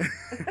mean,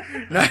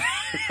 not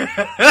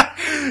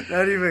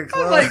even I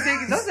close. was like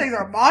thinking, those things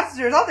are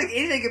monsters. I don't think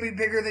anything could be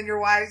bigger than your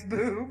wife's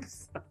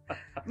boobs.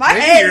 My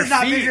Maybe head your is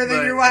not feet, bigger than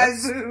but your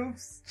wife's that's-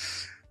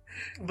 boobs.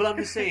 but I'm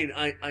just saying,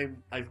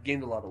 I've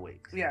gained a lot of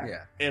weight, Yeah.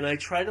 Yeah, and I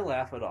try to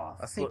laugh it off.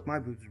 I think my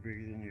boobs are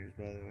bigger than yours,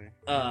 by the way.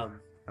 But,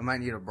 I might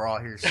need a bra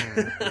here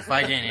soon if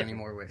I gain any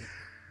more weight.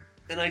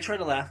 and I try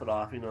to laugh it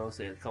off, you know,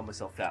 say I call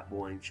myself fat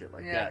boy and shit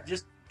like Yeah. that.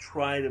 Just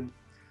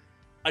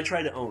I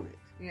try to own it.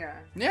 Yeah.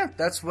 Yeah,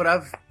 that's what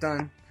I've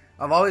done.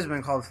 I've always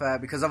been called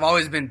fat because I've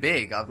always been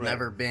big. I've Right.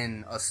 never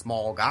been a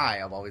small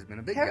guy. I've always been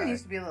a big Kevin guy.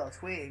 used to be a little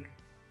twig.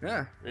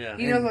 Yeah. Yeah.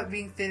 He knows what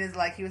being thin is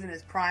like. He was in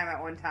his prime at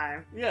one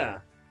time. Yeah.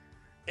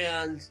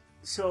 And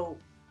so,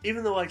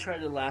 even though I try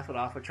to laugh it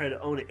off, I try to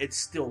own it, it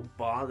still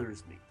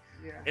bothers me.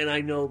 Yeah. And I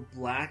know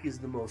black is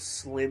the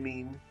most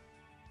slimming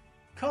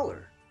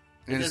color.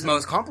 It And it's doesn't- the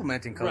most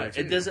complimenting color, Right.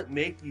 too. It doesn't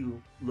make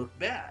you look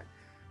bad.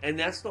 And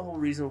that's the whole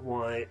reason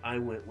why I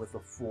went with a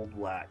full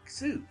black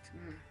suit.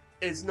 Mm.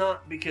 It's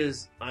not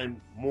because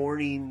I'm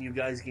mourning you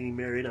guys getting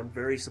married. I'm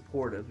very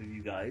supportive of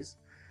you guys.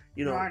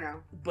 You know, No, I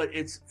know. but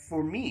it's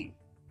for me.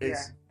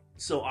 It's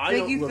so I Make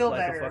don't you look feel like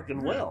better. a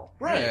fucking whale.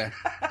 Yeah.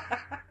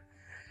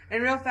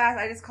 And real fast,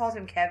 I just called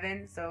him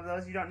Kevin. So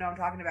those you don't know, I'm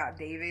talking about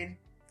David.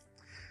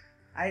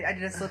 I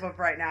did a slip up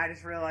right now. I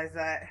just realized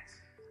that.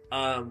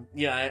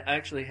 Yeah, I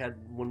actually had,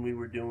 when we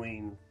were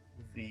doing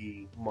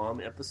the mom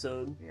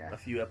episode Yeah. a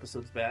few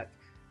episodes back,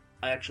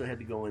 I actually had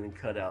to go in and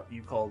cut out.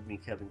 You called me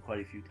Kevin quite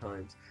a few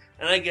times.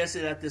 And I guess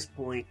at this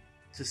point,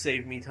 to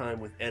save me time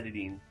with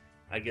editing,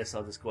 I guess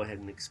I'll just go ahead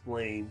and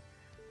explain.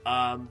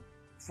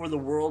 For the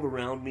world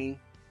around me,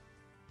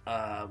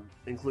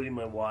 including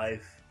my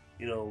wife,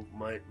 you know,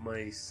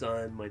 my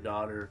son, my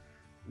daughter,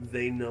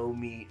 they know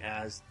me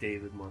as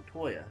David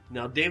Montoya.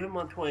 Now, David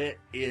Montoya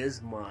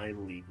is my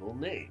legal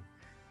name.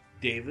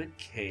 David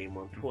K.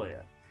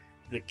 Montoya.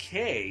 The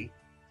K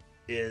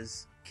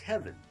is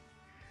Kevin.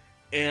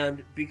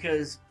 And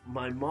because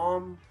my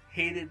mom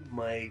hated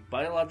my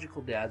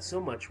biological dad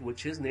so much,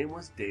 which his name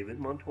was David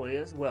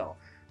Montoya as well,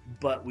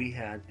 but we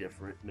had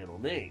different middle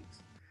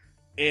names.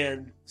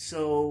 And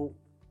so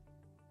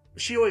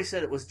she always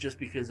said it was just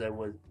because I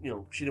was, you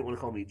know, she didn't want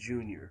to call me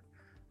Junior.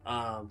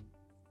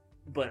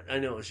 But I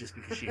know it's just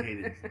because she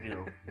hated, you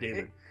know,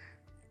 David.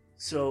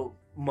 So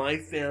my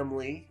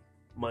family,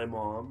 my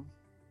mom,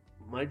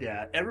 my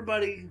dad,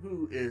 everybody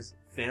who is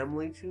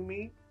family to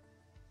me,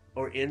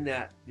 or in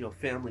that, you know,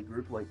 family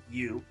group like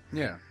you,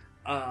 Yeah.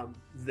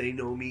 they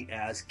know me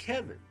as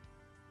Kevin.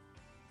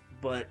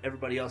 But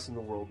everybody else in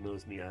the world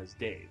knows me as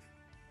Dave.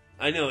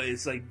 I know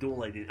it's like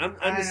dual identity. I'm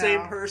I the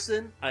same know.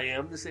 person. I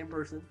am the same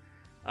person.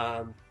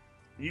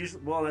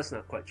 Usually, well, that's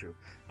not quite true.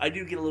 I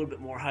do get a little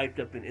bit more hyped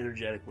up and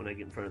energetic when I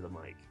get in front of the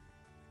mic.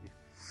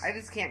 I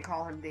just can't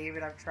call him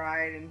David. I've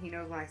tried, and he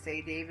knows when I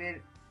say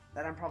David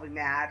that I'm probably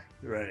mad.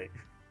 Right.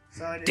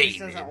 So it David. just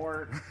doesn't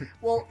work.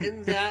 Well,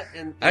 in that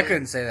and I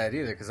couldn't say that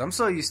either because I'm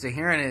so used to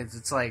hearing it.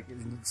 It's like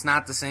it's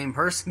not the same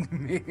person to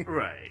me.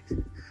 Right.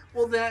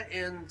 Well, that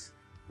and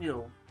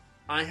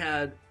I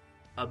had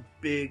a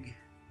big.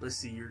 Let's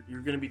see.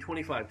 You're going to be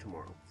 25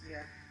 tomorrow.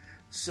 Yeah.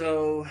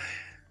 So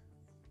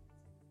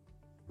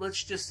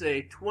let's just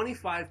say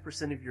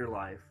 25% of your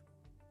life,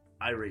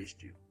 I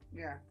raised you,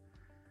 Yeah.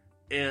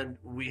 and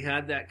we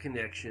had that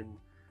connection.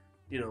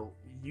 You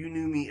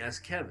knew me as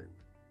Kevin,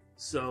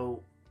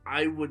 so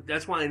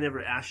that's why I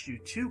never asked you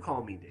to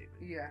call me David.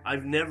 Yeah.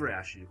 I've never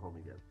asked you to call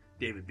me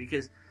David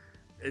because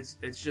it's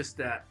just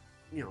that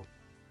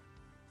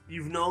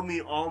you've known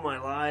me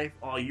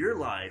all your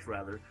life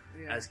rather,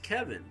 Yeah. as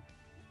Kevin,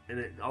 and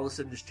it all of a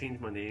sudden just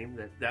changed my name.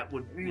 That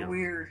would It'd be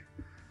weird.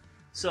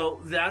 So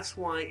that's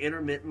why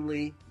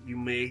intermittently you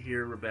may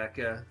hear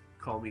Rebecca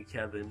call me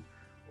Kevin,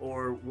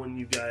 or when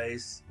you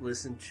guys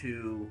listen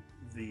to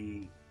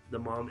the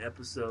mom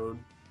episode,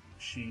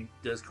 she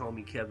does call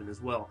me Kevin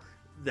as well.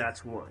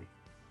 That's why,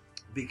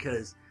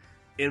 because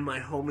in my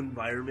home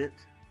environment,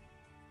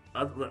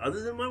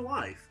 other than my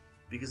wife,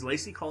 because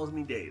Lacey calls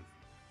me Dave,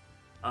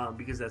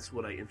 because that's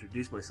what I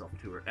introduced myself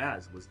to her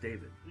as, was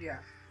David. Yeah.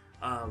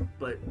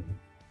 But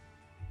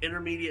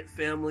intermediate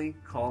family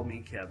call me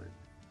Kevin.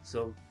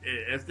 So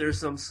if there's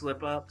some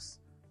slip ups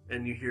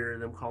and you hear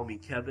them call me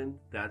Kevin,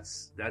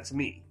 that's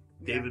me,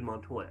 Yeah. David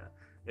Montoya.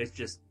 It's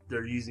just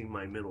they're using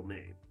my middle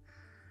name.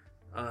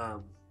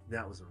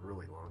 That was a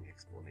really long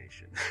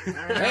explanation. Hey,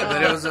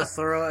 but it was a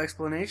thorough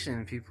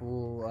explanation.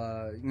 People,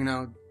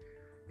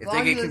 if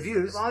they get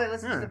confused, as long as they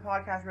listen yeah. to the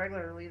podcast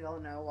regularly,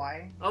 they'll know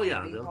why. Oh,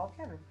 yeah, Being they'll- called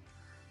Kevin.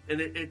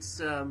 And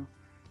it's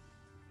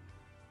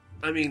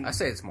I mean, I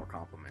say it's more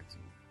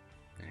complimenting.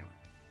 Anyway,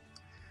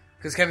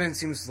 because Kevin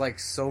seems like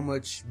so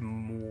much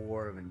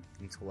more of an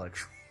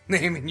intellectual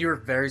name, and you're a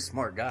very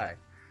smart guy.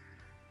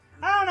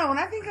 I don't know. When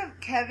I think of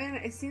Kevin,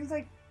 it seems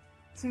like,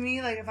 to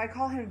me, like if I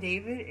call him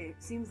David, it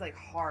seems like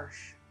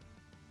harsh.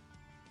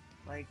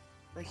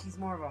 Like he's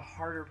more of a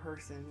harder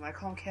person. When I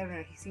call him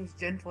Kevin, he seems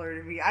gentler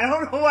to me. I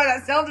don't know why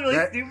that sounds really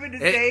stupid to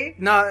say.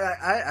 No,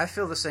 I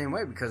feel the same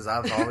way because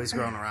I've always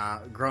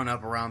grown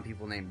up around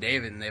people named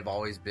David, and they've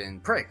always been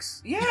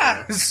pricks.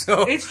 Yeah,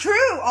 So it's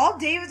true. All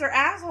Davids are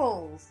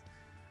assholes.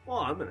 well,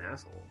 I'm an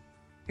asshole.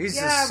 he's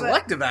Yeah, a but-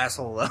 selective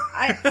asshole, though.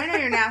 I know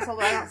you're an asshole,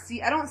 but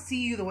I don't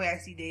see you the way I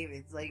see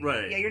David's. Like,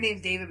 Right. yeah, your name's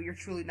David, but you're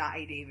truly not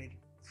a David.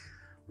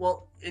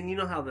 Well, and you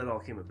know how that all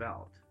came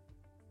about.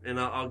 And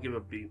I'll give a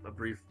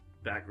brief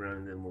background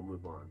and then we'll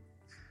move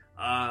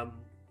on.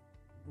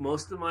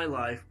 Most of my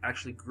life,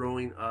 actually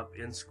growing up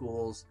in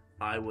schools,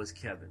 I was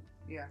Kevin.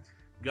 Yeah.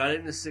 Got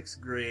into 6th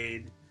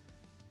grade.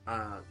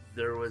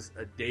 There was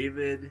a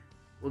David.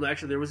 Well,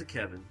 actually, there was a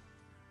Kevin.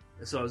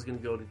 And so I was going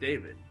to go to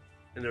David.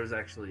 And there was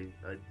actually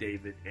a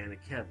David and a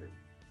Kevin.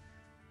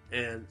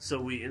 And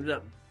so we ended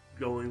up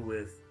going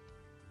with,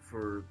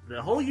 for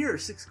the whole year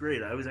of 6th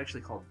grade, I was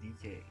actually called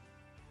DK.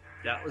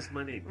 That was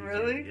my name. DK.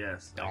 Really?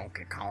 Yes.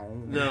 Donkey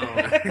Kong. No.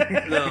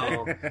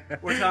 No.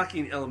 We're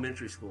talking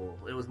elementary school.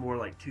 It was more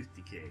like tooth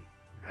decay.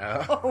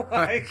 Oh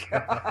my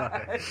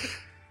god.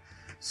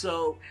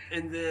 So,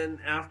 and then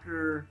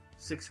after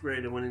 6th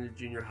grade, I went into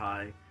junior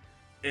high,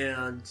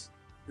 and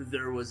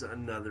there was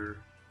another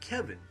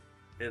Kevin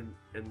in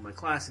my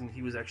class, and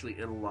he was actually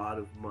in a lot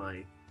of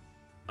my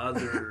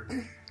other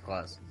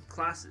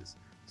classes.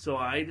 So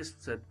I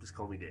just said, just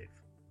call me Dave.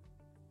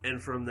 And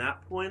from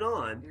that point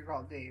on, You're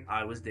called Dave.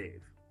 I was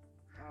Dave.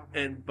 Uh-huh.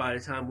 And by the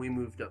time we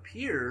moved up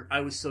here, I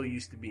was so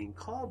used to being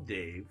called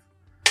Dave,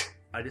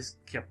 I just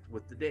kept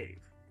with the Dave.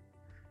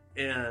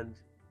 And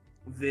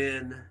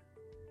then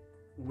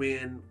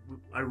when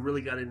I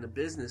really got into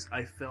business,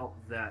 I felt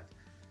that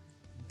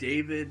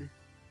David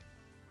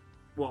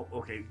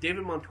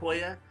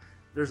Montoya,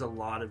 there's a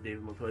lot of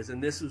David Montoyas.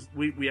 And this was,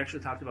 we actually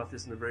talked about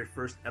this in the very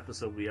first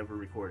episode we ever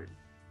recorded,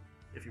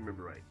 if you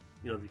remember right.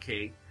 The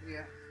K.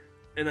 Yeah.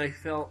 And I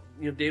felt,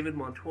 David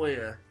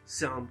Montoya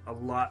sound a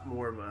lot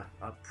more of a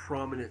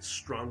prominent,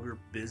 stronger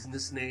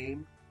business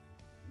name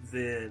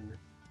than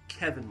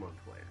Kevin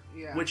Montoya.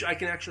 Yeah. Which I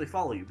can actually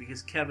follow you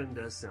because Kevin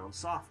does sound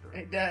softer.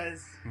 It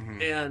does.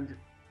 Mhm.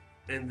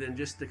 And then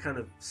just to kind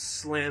of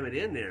slam it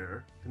in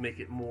there to make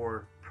it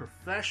more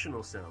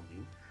professional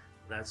sounding,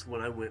 that's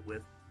when I went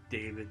with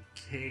David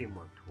K.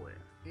 Montoya.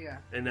 Yeah.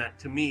 And that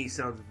to me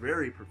sounds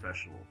very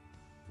professional.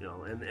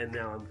 And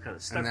now I'm kind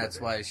of stuck And with that's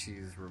it. why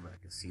she's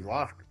Rebecca C.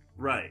 Lofgren.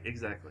 Right,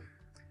 exactly.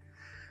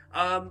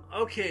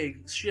 Okay,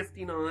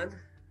 shifting on,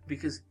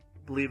 because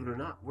believe it or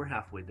not, we're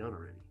halfway done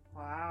already.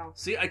 Wow.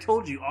 See, I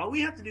told you, all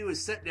we have to do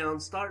is sit down,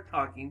 start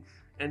talking,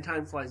 and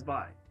time flies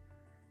by.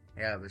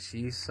 Yeah, but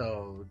she's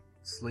so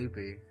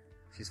sleepy.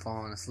 She's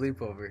falling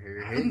asleep over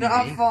here. I'm hitting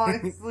not me.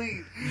 falling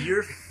asleep.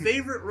 Your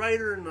favorite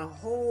writer in the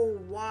whole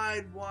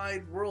wide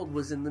world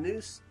was in the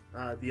news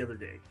the other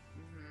day.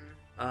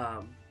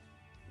 Mhm.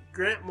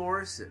 Grant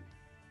Morrison,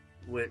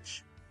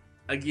 which,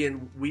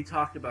 again, we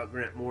talked about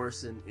Grant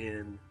Morrison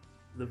in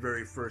the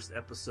very first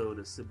episode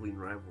of Sibling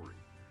Rivalry.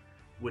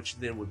 which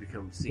then would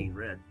become Seeing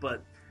Red.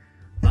 But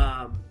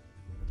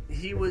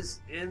he was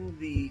in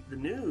the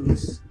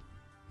news.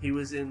 He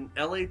was in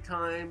LA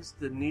Times,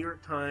 the New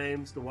York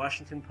Times, the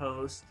Washington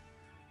Post.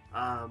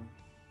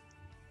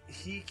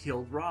 He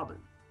killed Robin.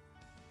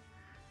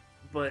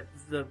 But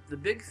the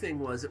big thing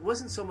was, it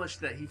wasn't so much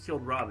that he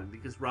killed Robin,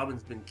 because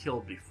Robin's been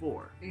killed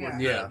before.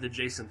 Yeah. With the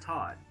Jason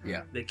Todd.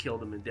 Yeah. They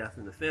killed him in Death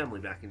in the Family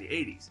back in the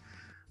 80s.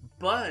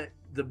 But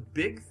the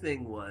big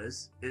thing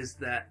is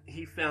that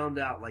he found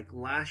out, like,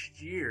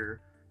 last year,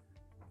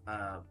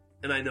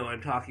 and I know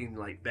I'm talking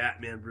like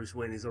Batman, Bruce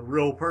Wayne is a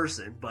real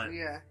person, but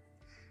Yeah.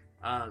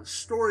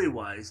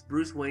 Story-wise,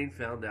 Bruce Wayne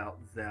found out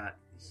that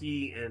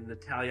he and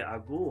Natalia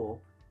al Ghul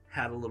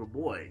had a little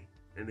boy,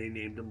 and they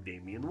named him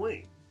Damian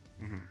Wayne.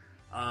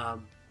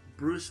 Mhm.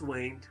 Bruce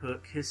Wayne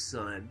took his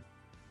son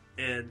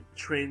and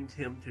trained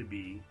him to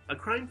be a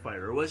crime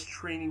fighter, or was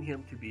training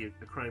him to be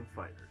a crime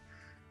fighter.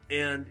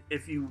 And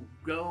if you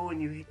go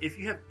and if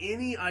you have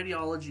any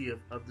ideology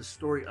of the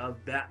story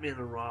of Batman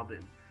and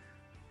Robin,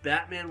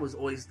 Batman was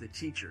always the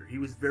teacher. He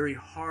was very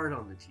hard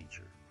on the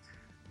teacher.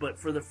 But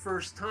for the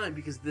first time,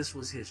 because this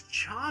was his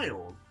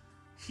child,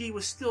 he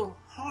was still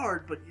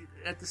hard, but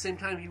at the same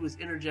time, he was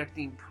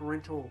interjecting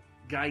parental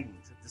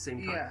guidance at the same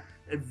time. Yeah.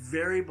 And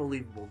very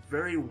believable,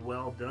 very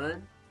well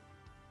done.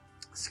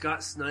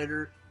 Scott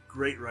Snyder,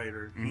 great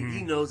writer.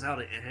 He knows how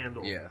to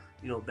handle,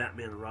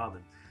 Batman and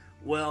Robin.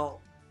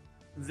 Well,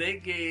 they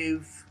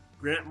gave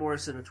Grant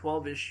Morrison a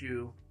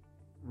 12-issue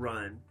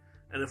run,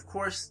 and of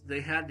course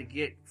they had to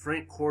get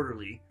Frank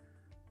Quarterly.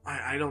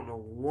 I don't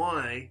know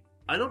why.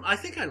 I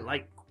think I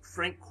like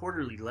Frank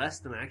Quarterly less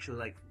than I actually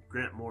like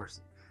Grant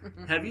Morrison.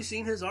 Have you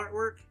seen his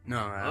artwork? No,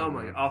 I Oh don't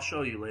my know. God, I'll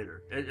show you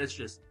later. It's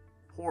just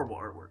horrible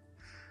artwork.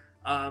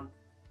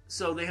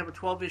 So they have a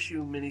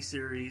 12-issue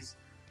miniseries,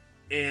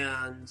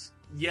 and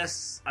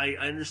yes, I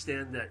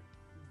understand that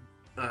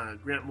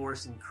Grant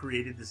Morrison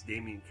created this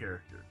Damian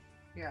character.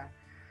 Yeah.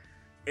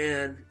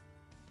 And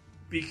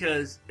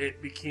because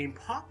it became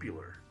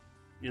popular,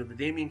 the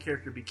Damian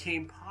character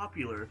became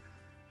popular,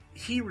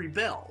 he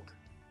rebelled.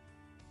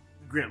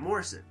 Grant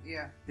Morrison.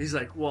 Yeah. He's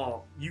like,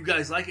 well, you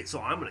guys like it, so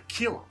I'm going to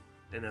kill him.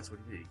 And that's what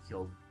he did.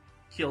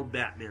 He killed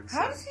Batman's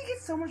How son. does he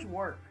get so much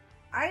work?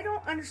 I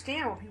don't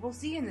understand what people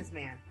see in this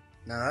man.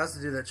 Now that's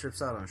the dude that trips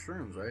out on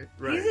shrooms, right?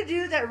 Right. He's a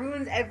dude that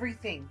ruins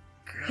everything.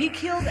 He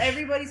kills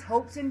everybody's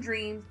hopes and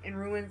dreams and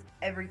ruins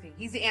everything.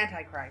 He's the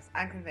Antichrist.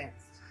 I'm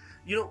convinced.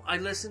 I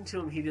listened to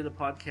him. He did a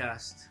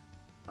podcast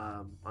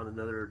on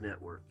another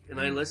network, and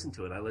I listened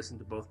to it. I listened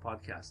to both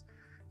podcasts.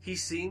 He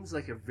seems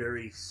like a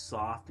very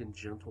soft and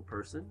gentle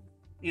person.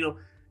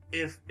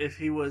 If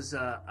he was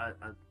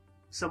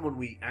someone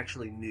we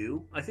actually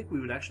knew, I think we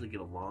would actually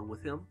get along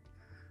with him.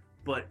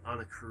 But on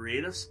a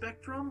creative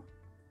spectrum,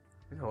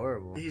 It's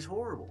horrible. he's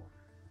horrible.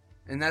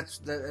 And that's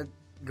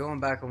going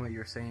back on what you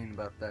were saying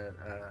about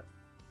that.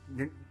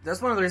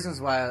 That's one of the reasons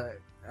why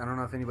I don't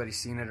know if anybody's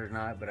seen it or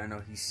not, but I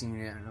know he's seen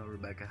it. I know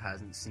Rebecca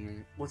hasn't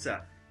seen What's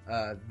that?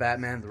 it.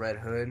 Batman, the Red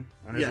Hood,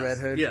 on his Red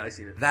Hood. Yeah, I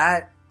seen it.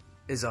 That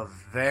is a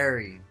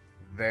very,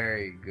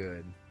 very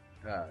good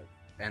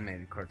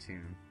animated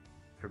cartoon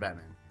for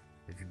Batman.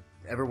 If you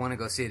ever want to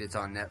go see it, it's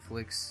on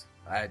Netflix.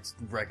 I'd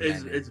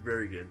recommend it. It's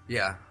very good.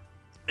 Yeah.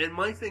 And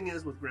my thing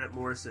is with Grant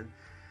Morrison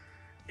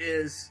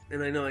is,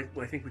 and I know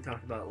I think we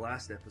talked about it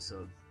last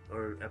episode,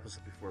 or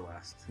episode before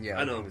last. Yeah,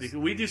 I know, it was- because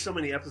we do so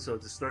many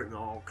episodes, it's starting to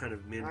all kind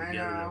of mend I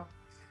together know.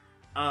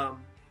 now.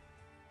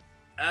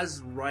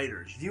 As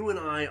writers, you and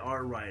I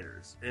are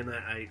writers, and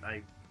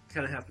I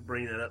kind of have to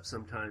bring that up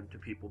sometime to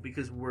people,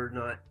 because we're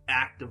not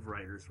active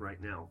writers right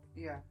now.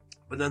 Yeah.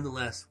 But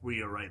nonetheless,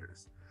 we are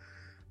writers.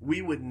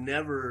 We would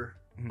never...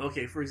 Mhm.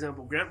 Okay, for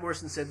example, Grant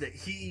Morrison said that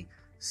he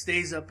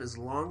stays up as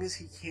long as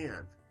he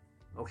can,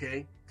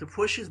 okay? To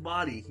push his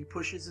body, he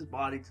pushes his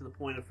body to the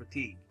point of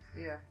fatigue.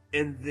 Yeah.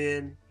 And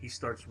then he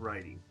starts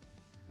writing.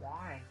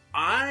 Why?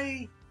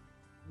 I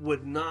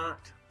would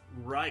not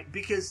write,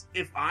 because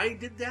if I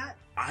did that,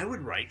 I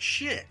would write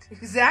shit.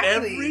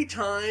 Exactly. Every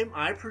time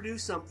I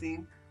produce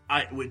something,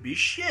 it would be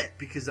shit,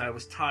 because I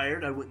was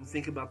tired. I wouldn't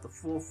think about the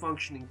full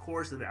functioning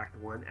course of Act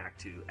 1,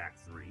 Act 2, Act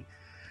 3.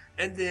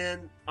 And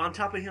then, on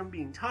top of him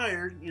being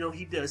tired,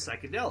 he does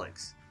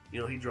psychedelics.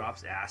 He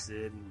drops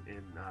acid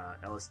and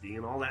LSD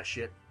and all that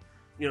shit,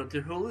 to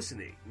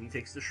hallucinate. And he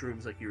takes the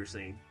shrooms, like you were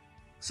saying.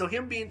 So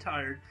him being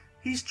tired,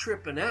 he's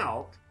tripping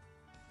out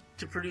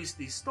to produce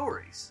these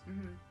stories.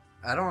 Mm-hmm.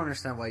 I don't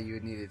understand why you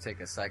would need to take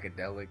a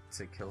psychedelic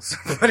to kill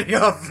somebody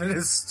off in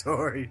a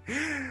story.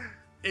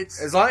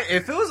 It's As long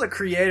if it was a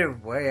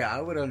creative way,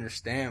 I would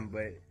understand.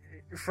 But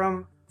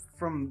from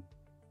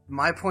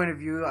my point of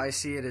view, I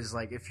see it as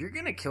like, if you're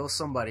gonna kill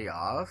somebody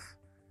off,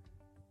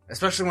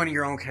 especially one of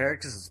your own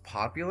characters is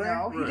popular.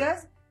 No, he Right.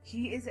 does.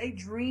 He is a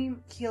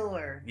dream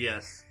killer.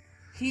 yes,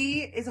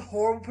 He is a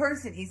horrible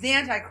person. He's the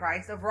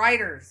Antichrist of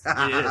writers.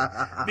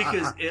 Yeah,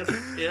 because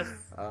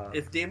Uh,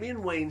 if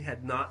Damian Wayne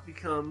had not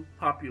become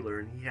popular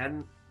and he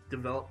hadn't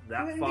developed He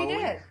that wouldn't be following,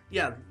 dead.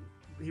 yeah,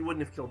 he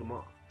wouldn't have killed him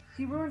off.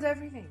 He ruins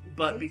everything.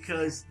 But Hates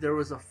because there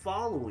was a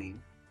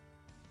following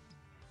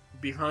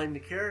behind the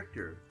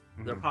character,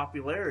 Their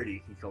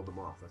popularity, he killed them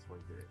off. That's why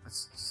he did it.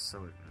 That's so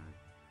good.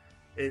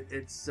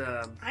 It's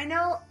I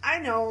know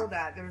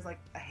that there was like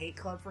a hate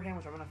club for him,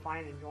 which I'm gonna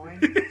find and join.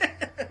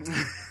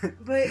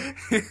 But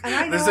and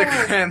I know, There's a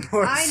Grant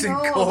Morrison I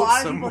know a cult lot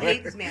of somewhere. people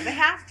hate this man. They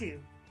have to,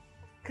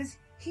 because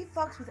he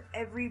fucks with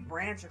every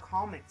branch of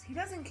comics. He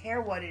doesn't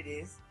care what it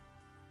is.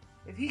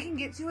 If he can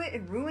get to it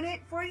and ruin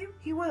it for you,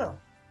 he will.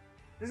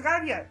 There's got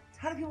to be a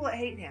ton of people that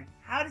hate him.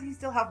 How does he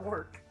still have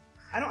work?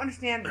 I don't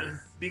understand this.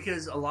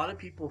 because a lot of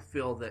people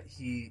feel that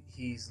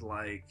he's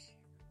like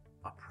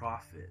a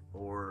prophet,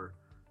 or,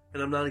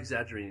 and I'm not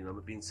exaggerating,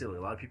 I'm being silly.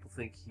 A lot of people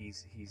think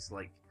he's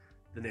like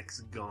the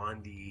next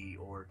Gandhi,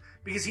 or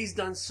because he's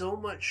done so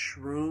much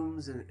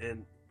shrooms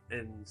and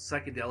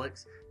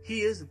psychedelics.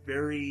 He is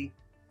very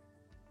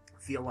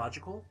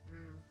theological.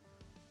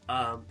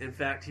 In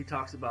fact, he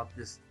talks about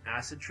this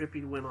acid trip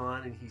he went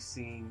on, and he's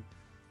seen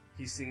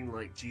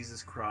like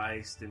Jesus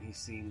Christ, and he's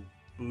seen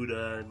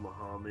Buddha and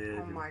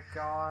Muhammad. Oh my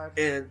god.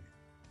 And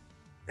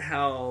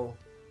how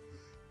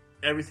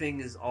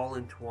everything is all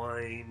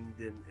entwined,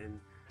 and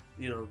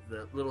you know,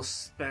 the little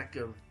speck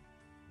of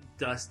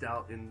dust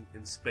out in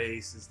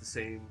space is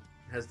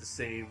has the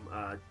same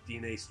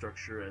DNA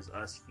structure as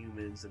us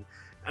humans. And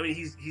I mean,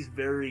 he's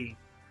very,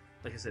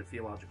 like I said,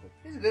 theological.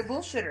 He's a good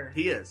bullshitter.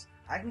 He is.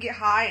 I can get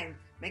high and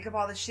make up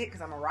all this shit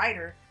because I'm a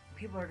writer.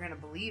 People are gonna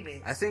believe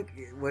it. I think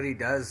what he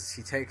does is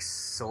he takes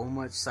so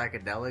much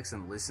psychedelics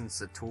and listens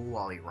to Tool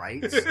while he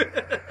writes.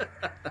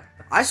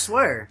 I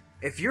swear,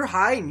 if you're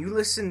high and you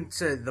listen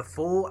to the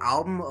full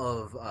album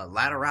of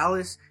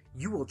Lateralis,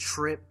 you will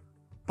trip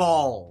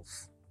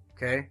balls.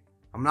 Okay?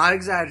 I'm not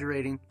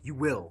exaggerating. You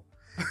will.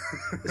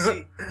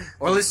 See,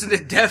 or listen to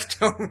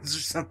Deftones or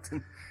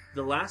something.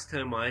 the last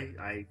time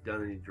I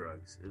done any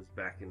drugs, it was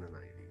back in the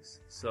 90s.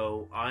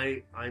 So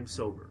I'm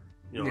sober.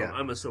 You know, Yeah.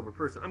 I'm a sober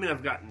person. I mean,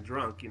 I've gotten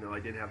drunk. You know, I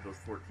did have those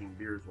 14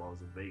 beers while I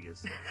was in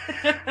Vegas.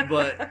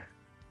 But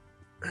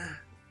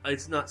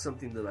it's not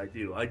something that I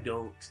do. I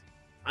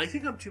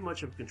think I'm too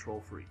much of a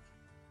control freak.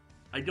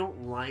 I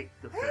don't like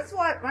the fact. That's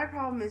what my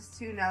problem is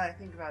too. Now that I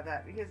think about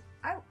that, because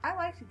I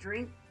like to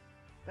drink,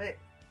 but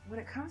when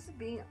it comes to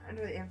being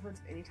under the influence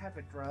of any type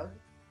of drug,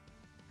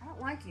 I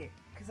don't like it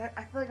because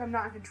I feel like I'm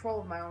not in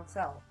control of my own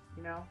self.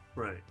 You know?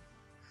 Right.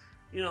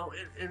 You know,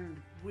 and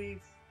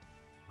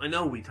I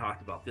know we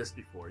talked about this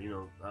before, you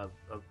know,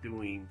 of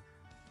doing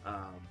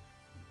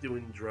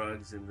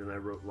drugs, and then I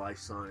wrote Life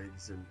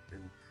Signs,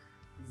 and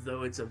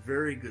though it's a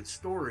very good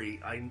story,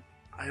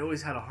 I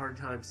always had a hard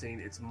time saying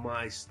it's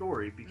my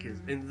story, because,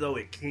 and though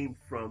it came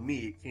from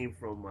me, it came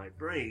from my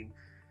brain,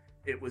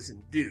 it was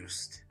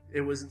induced.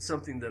 It wasn't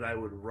something that I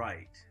would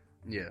write,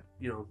 Yeah.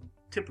 you know,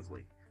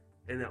 typically.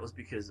 And that was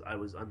because I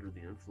was under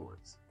the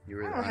influence. You I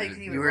were don't know how you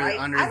can even you were write.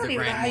 under I don't the even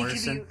know Grant how you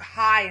Morrison. can be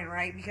high and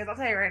write, because I'll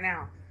tell you right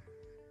now.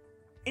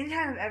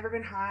 Anytime I've ever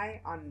been high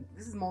on,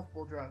 this is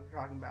multiple drugs we're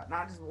talking about,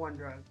 not just one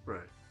drug.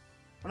 Right.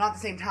 Well, not at the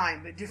same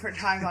time, but different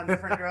times on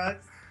different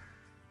drugs.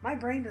 My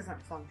brain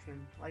doesn't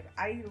function. Like,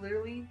 I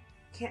literally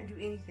can't do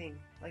anything.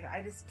 Like,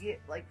 I just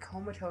get, like,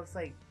 comatose.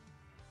 Like,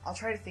 I'll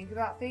try to think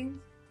about things,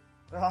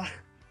 but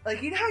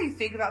like, you know how you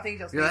think about things,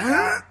 you'll You're space like,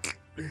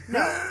 out?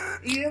 No.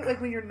 You know,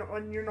 like, when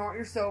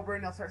you're sober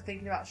and you'll start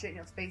thinking about shit and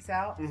you'll space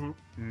out?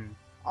 Mm-hmm.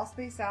 I'll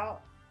space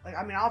out. Like,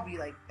 I mean, I'll be,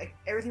 like,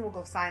 everything will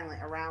go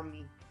silent around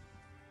me.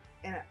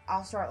 And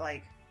I'll start,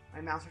 like,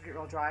 my mouth will get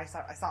real dry.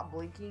 I stop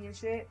blinking and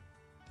shit.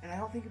 And I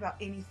don't think about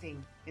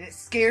anything. And it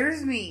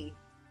scares me.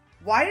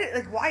 Why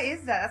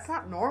is that? That's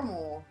not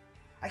normal.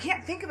 I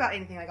can't think about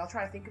anything. Like, I'll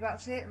try to think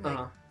about shit, and,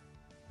 like,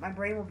 my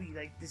brain will be,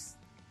 like, just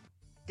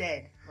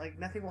dead. Like,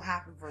 nothing will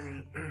happen for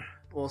me.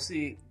 Well,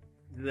 see,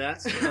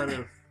 that's kind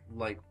of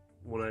like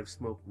when I've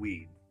smoked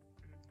weed.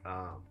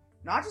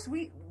 Not just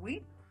weed.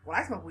 When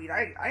I smoke weed,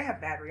 I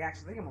have bad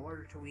reactions. I think I'm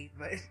allergic to weed,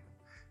 but...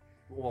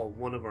 Well,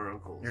 one of our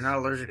uncles. You're not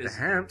allergic to is-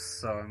 hemp,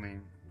 so I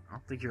mean, I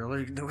don't think you're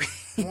allergic to weed.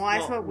 When I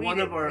Well, smoke weed, one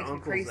of it our makes me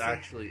uncles crazy.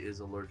 actually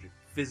is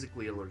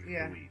physically allergic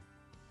Yeah. to weed.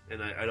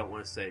 And I don't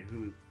want to say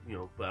who, you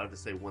know, but I'll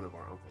just say one of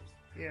our uncles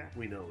Yeah.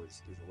 we know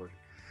is allergic.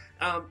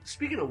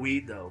 Speaking of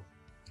weed, though,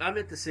 I'm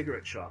at the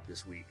cigarette shop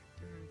this week.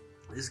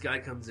 Mm. This guy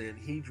comes in,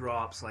 he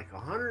drops like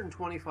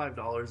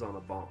 $125 on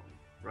a bong,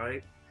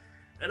 right?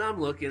 And I'm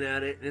looking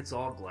at it, and it's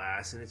all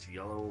glass, and it's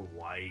yellow and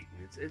white,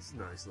 and it's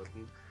nice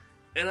looking.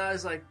 And I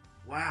was like,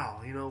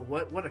 wow, you know,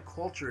 what a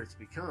culture it's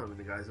become. And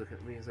the guy's looking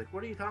at me, he's like,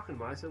 what are you talking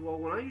about? I said, well,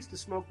 when I used to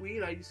smoke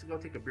weed, I used to go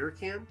take a beer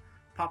can,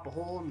 pop a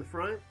hole in the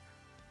front,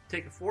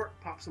 take a fork,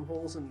 pop some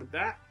holes in the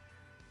back,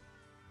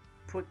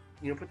 put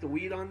the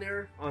weed on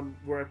there, on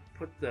where I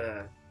put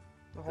the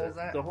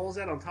holes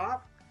at on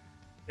top,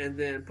 and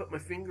then put my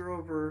finger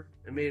over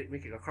and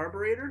make it a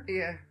carburetor,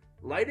 Yeah.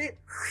 light it,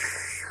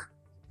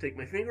 take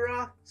my finger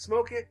off,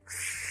 smoke it,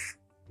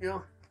 you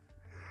know.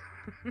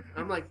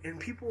 I'm like, and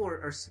people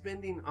are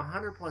spending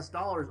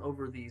 $100+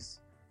 over these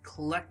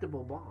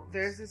collectible bongs.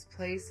 There's this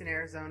place in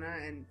Arizona,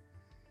 and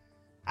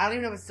I don't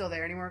even know if it's still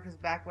there anymore, because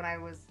back when I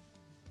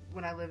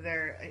lived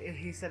there,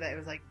 he said that it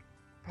was, like,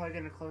 probably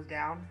going to close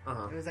down.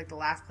 Uh-huh. It was, like, the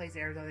last place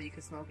in Arizona that you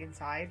could smoke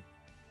inside.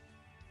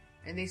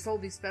 And they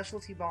sold these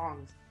specialty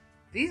bongs.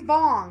 These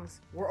bongs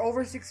were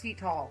over 6 feet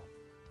tall.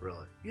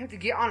 Really? You have to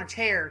get on a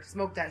chair to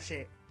smoke that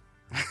shit.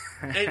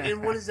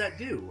 And what does that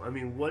do? I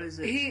mean, what is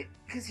it?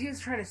 Because he was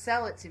trying to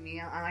sell it to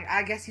me. I'm like,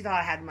 I guess he thought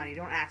I had money.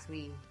 Don't ask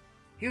me.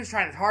 He was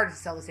trying hard to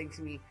sell this thing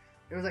to me.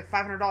 It was like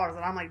 $500,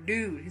 and I'm like,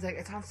 dude. He's like,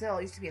 it's on sale.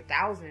 It used to be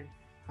 $1,000.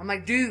 I'm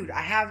like, dude,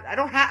 I'm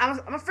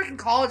a freaking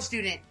college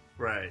student.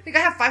 Right. I think I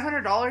have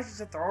 $500 just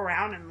to throw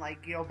around and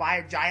like, you know, buy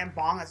a giant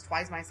bong that's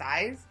twice my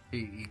size.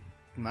 He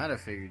might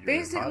have figured you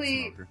Basically, were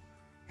a pot smoker.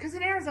 Because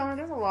in Arizona,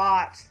 there's a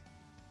lot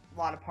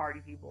of party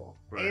people.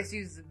 Right.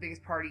 ASU is the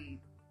biggest party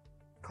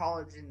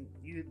college in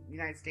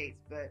United States,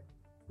 but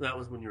That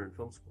was when you were in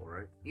film school,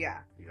 right? yeah.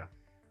 Yeah.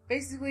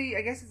 Basically,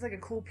 I guess it's like a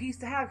cool piece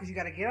to have because you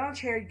got to get on a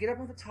chair, you get up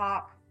on the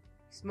top,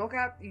 smoke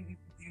out, you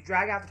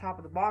drag out the top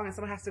of the bong, and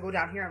someone has to go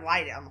down here and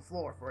light it on the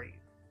floor for you.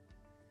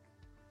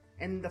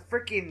 And the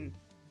freaking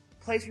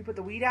place we put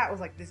the weed at was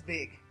like this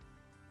big.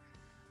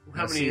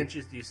 How Let's many see.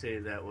 inches do you say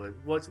that was?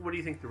 What do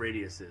you think the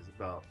radius is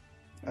about?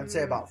 I'd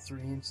say about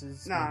 3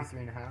 inches, Nah.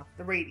 maybe 3.5.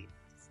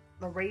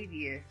 The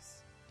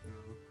radius.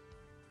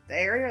 The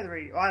area or the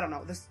radius? Oh, I don't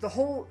know. The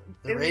whole.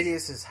 The it was-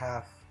 radius is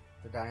half.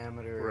 The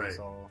diameter Right. is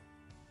all.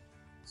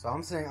 So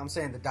I'm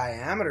saying the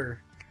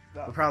diameter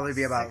about would probably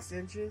be about. 6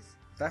 inches.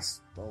 That's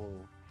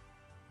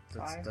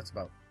Five? that's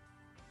about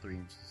 3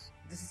 inches.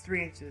 This is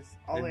 3 inches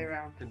all the way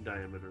around. In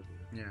diameter.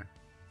 Yeah.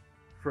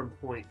 From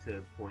point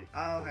to point.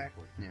 Oh, okay.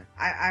 Point.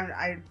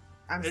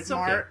 I'm It's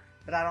smart, okay.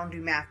 but I don't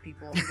do math,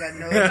 people. You gotta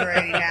know this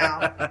already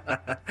now.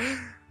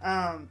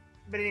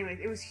 But anyways,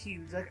 it was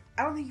huge. Like,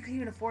 I don't think you can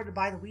even afford to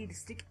buy the weed to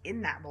stick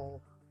in that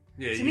bowl.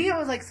 Yeah. To me, it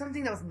was like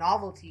something that was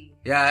novelty.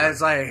 Yeah, it's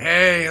like,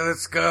 hey,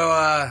 let's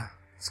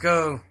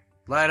go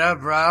light up,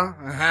 bro.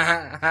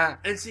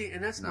 And see,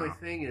 and that's my No.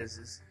 thing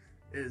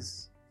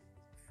is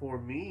for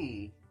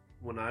me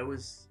when I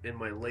was in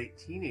my late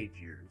teenage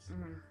years,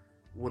 Mhm.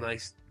 when I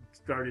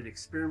started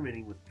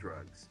experimenting with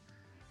drugs,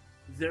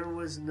 there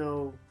was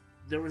no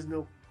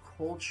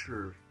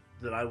culture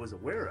that I was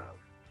aware of.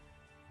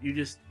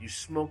 You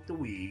smoke the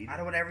weed. Out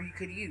of whatever you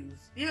could use.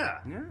 Yeah.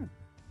 Yeah.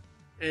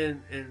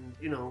 And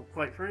you know,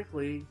 quite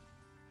frankly,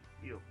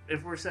 you know,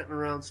 if we're sitting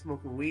around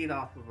smoking weed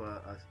off of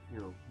a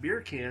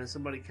beer can,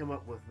 somebody come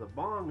up with a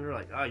bong, they're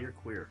like, "Ah, you're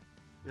queer."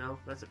 You know,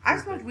 that's a queer I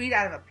smoked thing. weed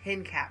out of a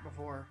pin cap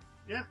before.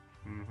 Yeah.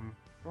 Mm-hmm.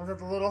 Was that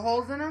the little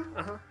holes in them?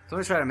 Uh huh.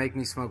 Someone try to make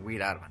me smoke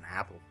weed out of an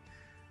apple.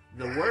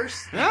 The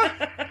worst.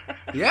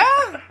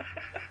 Yeah.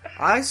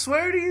 I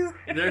swear to you.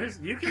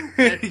 You can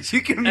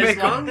You can As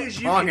make long a as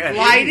you bong can out of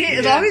Light it.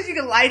 As Yeah. long as you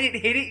can light it,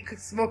 hit it, you could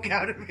smoke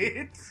out of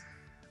it.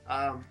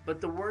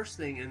 But the worst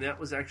thing, and that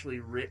was actually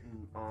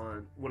written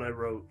on when I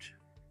wrote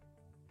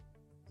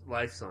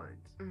Life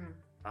Signs.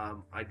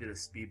 Mhm. I did a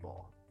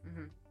speedball,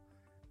 Mhm.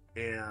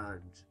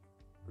 and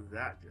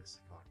that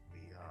just fucked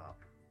me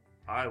up.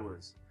 I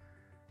was,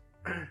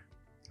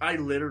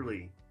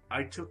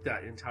 I took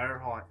that entire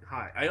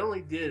high. I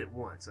only did it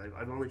once.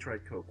 I've only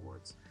tried Coke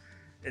once,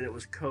 and it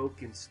was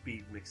Coke and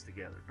speed mixed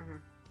together.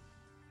 Mhm.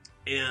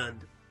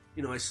 And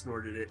you know, I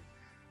snorted it,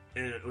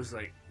 and it was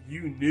like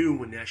you knew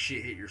when that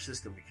shit hit your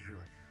system because you're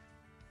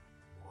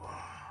like,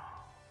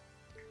 wow.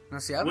 Now,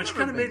 see, I've Which never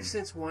kind of been- made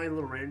sense why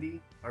little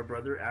Randy, our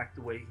brother,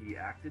 acted the way he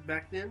acted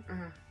back then.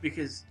 Mhm.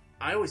 Because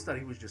I always thought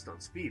he was just on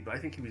speed, but I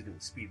think he was doing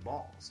speed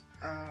balls.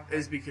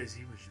 Is because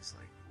he was just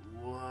like,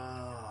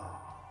 whoa,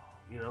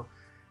 you know?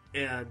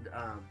 And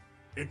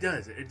it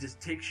does. It just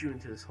takes you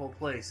into this whole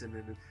place. And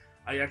then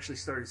I actually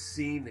started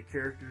seeing the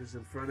characters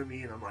in front of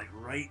me, and I'm like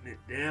writing it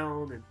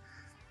down. And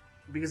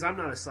because I'm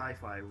not a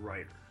sci-fi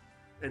writer.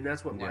 And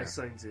that's what Yeah. Life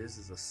Signs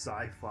is a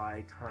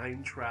sci-fi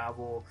time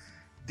travel.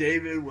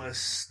 David was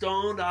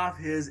stoned off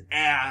his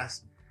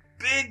ass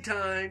big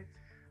time.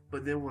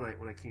 But then when I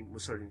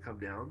was starting to come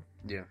down,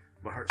 Yeah.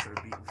 my heart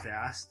started beating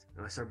fast,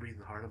 and I started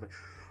breathing hard. I'm like,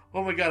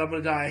 oh my God, I'm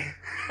gonna die.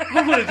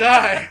 I'm gonna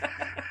die.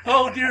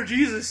 Oh dear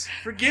Jesus,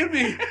 forgive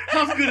me.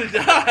 I'm gonna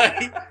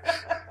die.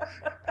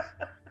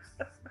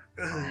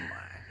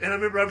 And I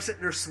remember I'm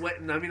sitting there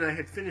sweating. I mean, I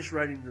had finished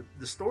writing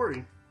the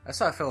story. That's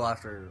how I feel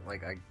after,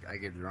 like, I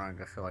get drunk.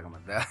 I feel like I'm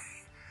gonna die.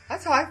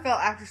 That's how I felt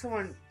after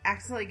someone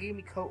accidentally gave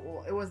me Coke.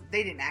 Well,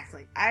 they didn't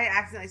accidentally. I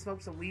accidentally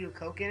smoked some weed with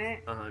Coke in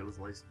it. It was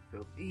licensed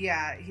coke.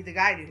 Yeah, the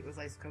guy knew it was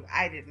licensed Coke.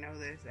 I didn't know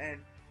this,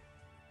 and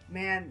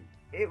man,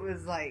 it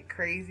was like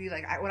crazy.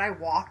 Like when I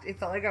walked, it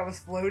felt like I was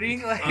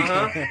floating. Like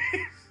Uh-huh.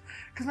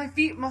 because my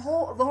feet, my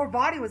whole lower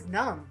body was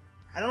numb.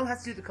 I don't know if it has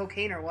to do with the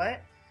cocaine or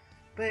what,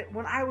 but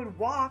when I would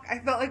walk, I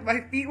felt like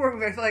my feet were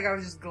moving. I felt like I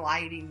was just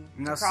gliding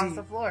Now, across see-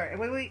 the floor. And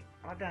wait,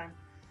 I'm not done.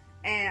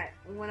 And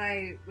when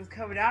I was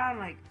coming down,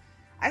 like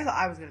I thought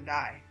I was gonna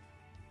die.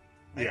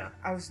 Like, Yeah.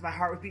 my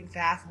heart was beating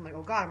fast. I'm like,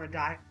 oh God, I'm gonna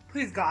die.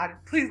 Please God,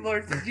 please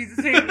Lord, Jesus,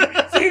 save me,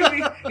 save me.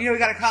 You know, we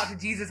gotta call out to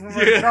Jesus when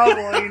we're in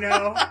trouble. You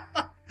know,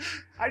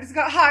 I just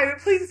got high, but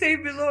please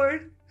save me,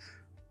 Lord.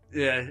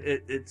 Yeah,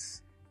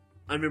 it's.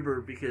 I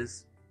remember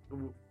because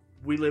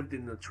we lived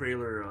in the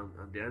trailer on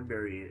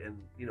Danbury, and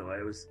you know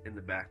I was in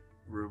the back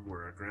room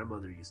where our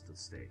grandmother used to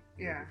stay.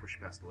 You know, Yeah. before she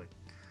passed away.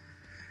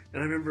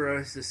 And I remember I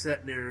was just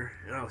sitting there,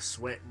 and I was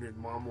sweating, and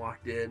Mom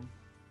walked in,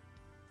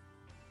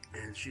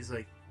 And she's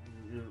like,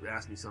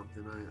 asked me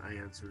something. I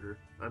answered her.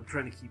 I'm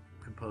trying to keep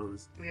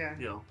composed, Yeah.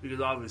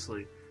 because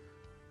obviously,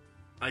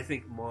 I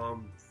think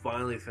Mom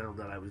finally found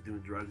out I was doing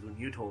drugs when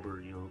you told her,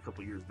 a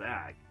couple years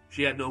back.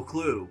 She had no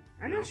clue.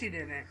 I know she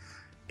didn't.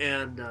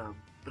 And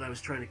but I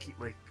was trying to keep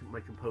my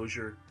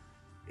composure.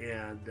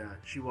 And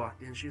she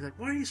walked in. She's like,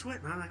 "Why are you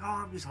sweating?" I'm like,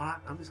 "Oh, I'm just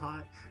hot.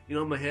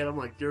 In my head, I'm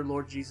like, "Dear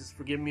Lord Jesus,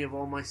 forgive me of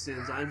all my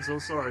sins. I'm so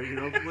sorry.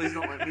 Please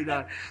don't let me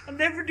die." I'll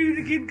never do it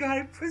again,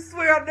 God. I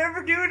swear I'll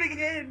never do it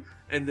again.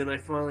 And then I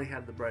finally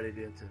had the bright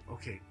idea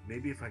okay,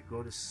 maybe if I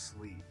go to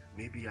sleep,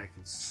 maybe I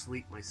can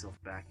sleep myself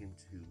back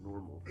into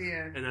normal.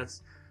 Yeah. And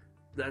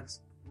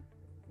that's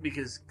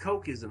because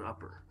Coke is an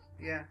upper.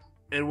 Yeah.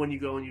 And when you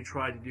go and you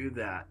try to do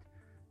that,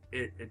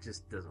 it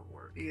just doesn't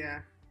work.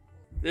 Yeah.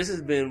 This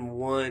has been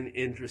one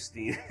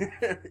interesting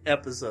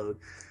episode.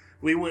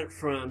 We went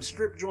from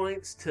strip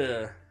joints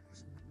to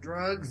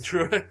Drugs.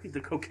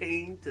 to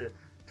cocaine to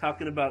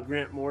talking about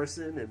Grant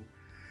Morrison, and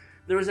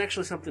there was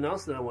actually something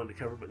else that I wanted to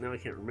cover, but now I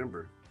can't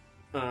remember.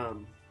 I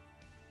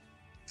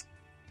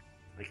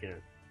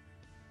can't.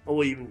 Oh,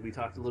 we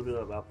talked a little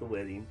bit about the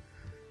wedding.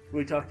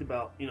 We talked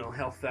about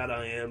how fat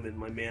I am and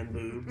my man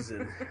boobs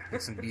and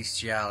Some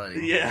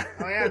bestiality. yeah.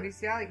 Oh yeah,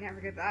 BCL. You can't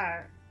forget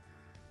that.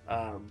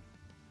 I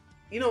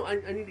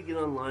need to get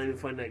online and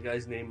find that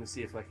guy's name and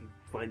see if I can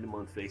find him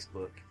on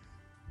Facebook.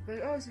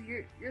 Like, oh, so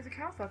you're the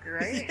cow fucker,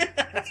 right?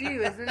 That's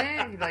you, isn't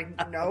it? He's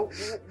like, no.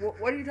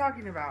 What are you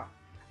talking about?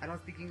 I don't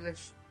speak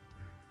English.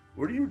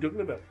 What are you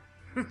talking about?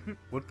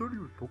 What are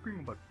you talking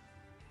about?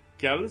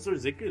 Cows are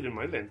zickered in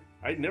my land.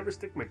 I'd never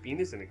stick my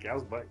penis in a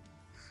cow's butt.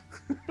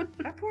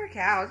 That poor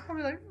cow. It's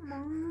probably like,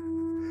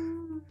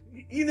 "Moo."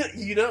 He's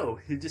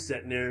just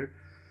sitting there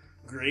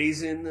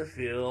grazing the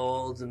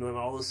fields, and then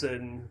all of a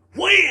sudden,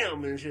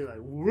 wham! And she's like,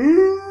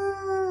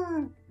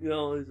 woo!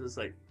 It's just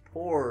like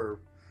poor.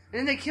 And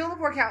then they kill the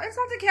poor cow. It's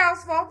not the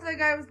cow's fault that the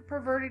guy was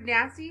perverted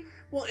nasty.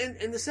 Well,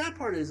 and the sad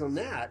part is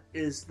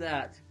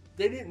that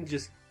they didn't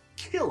just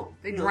kill him.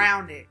 They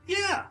drowned it.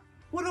 Yeah.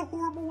 What a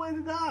horrible way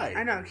to die.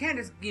 I know. You can't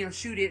just,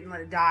 shoot it and let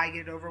it die,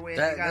 get it over with.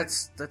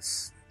 That's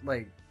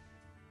like...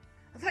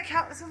 That's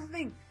cow. That's the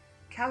thing.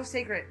 Cow's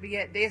sacred, but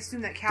yet they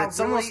assume that cow. That's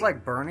almost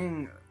like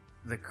burning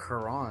the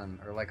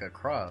Quran or like a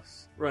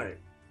cross. Right.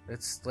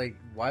 It's like,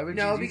 why would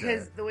you No, do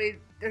because that? the way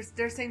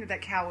they're saying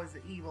that cow was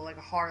evil, like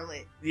a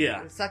harlot.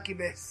 Yeah. A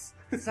succubus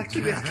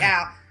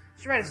cow.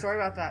 Should write a story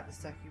about that. The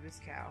succubus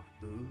cow.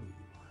 Ooh.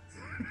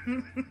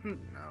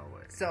 No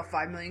way. Sell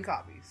 5 million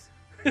copies.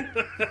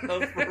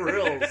 For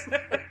reals.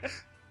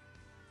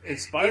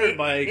 Inspired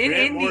by in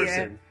Grant India.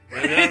 Morrison.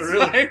 Right now,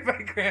 really, Inspired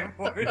by Grant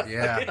Morrison.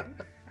 Yeah,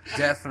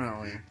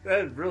 definitely.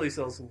 that really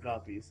sells some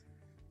copies.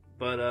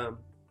 But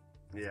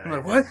yeah. I'm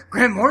like, what?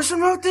 Grant Morrison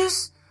wrote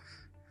this?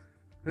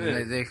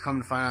 And they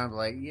come to find out,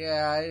 like,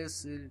 yeah,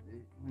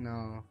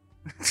 no.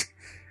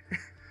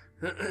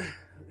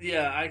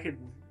 Yeah, I could.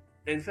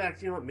 In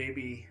fact, you know what?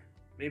 Maybe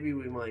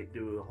we might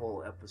do a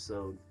whole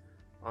episode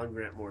on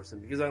Grant Morrison,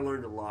 because I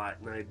learned a lot,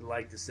 and I'd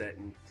like to sit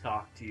and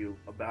talk to you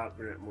about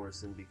Grant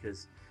Morrison,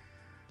 because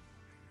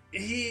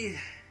You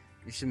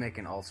should make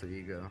an alter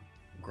ego.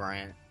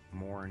 Grant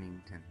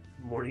Mornington.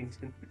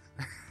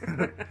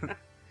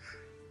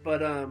 But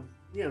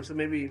so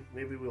maybe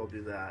we'll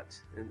do that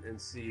and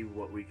see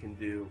what we can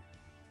do.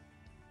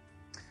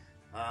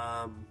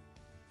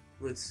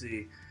 Let's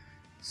see.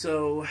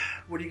 So,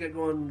 what do you got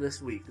going this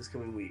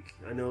coming week?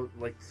 I know,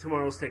 like,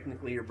 tomorrow's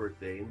technically your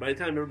birthday, and by the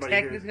time everybody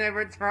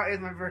Tomorrow is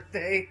my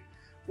birthday.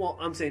 well,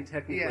 I'm saying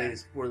technically Yeah.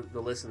 is for the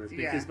listeners,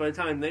 Yeah. because by the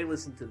time they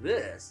listen to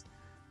this,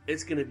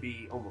 it's going to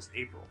be almost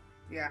April.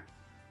 Yeah.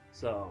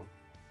 So,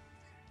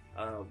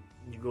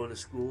 you going to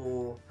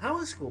school? How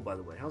is school, by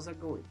the way? How's that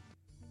going?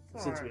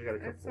 It's Since we alright.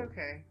 got a couple. It's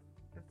okay.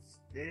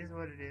 It is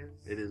what it is.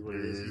 It is what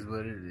It it is. is what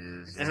it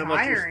is. It's And how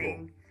about your school?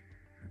 tiring.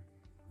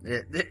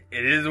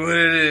 It is what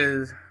it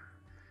is.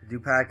 Do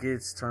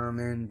packets, turn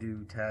them in,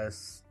 do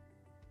tests.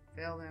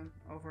 Fail them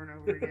over and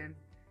over again.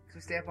 Because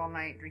we stay up all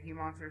night drinking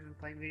monsters and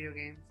playing video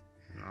games.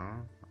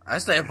 No. I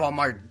stay up all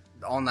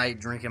night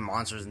drinking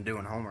monsters and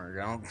doing homework.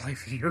 I don't play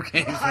video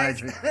games when I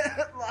drink.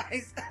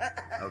 Lies.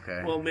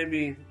 Okay. Well,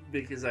 maybe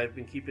because I've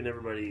been keeping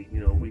everybody,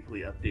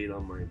 weekly update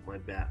on my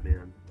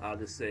Batman. I'll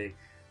just say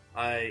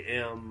I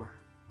am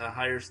a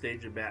higher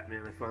stage of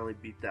Batman. I finally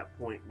beat that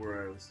point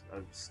where I was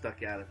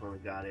stuck at. I finally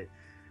got it.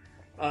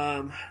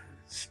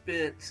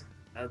 Spent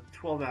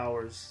 12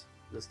 hours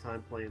this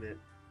time playing it.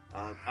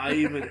 I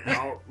even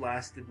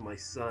outlasted my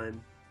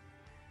son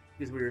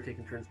because we were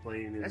taking turns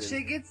playing. And That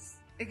shit gets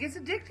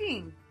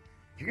addicting.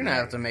 You're gonna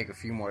have to make a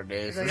few more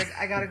days. It's like,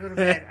 I gotta go to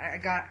bed. I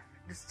got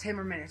just 10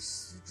 more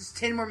minutes. Just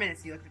 10 more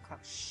minutes. You look at the clock.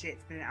 Shit,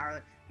 it's been an hour.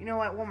 Like, you know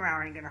what? 1 more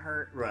hour ain't gonna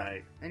hurt.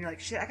 Right. And you're like,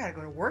 shit, I gotta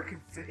go to work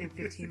in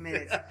 15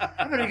 minutes.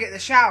 I better get in the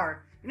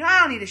shower. I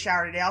don't need a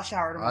shower today. I'll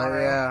shower Oh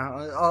tomorrow.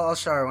 yeah, I'll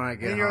shower when I And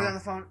get then you're home. on the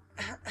phone.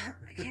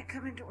 I can't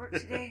come into work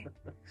today.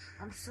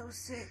 I'm so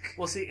sick.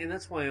 Well, see, and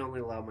that's why I only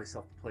allow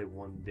myself to play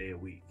 1 day a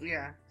week.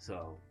 Yeah.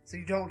 So, So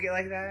you don't get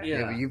like that? Yeah.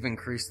 Yeah, but you've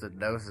increased the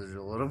dosage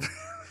a little bit.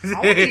 I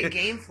want to get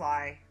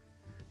GameFly.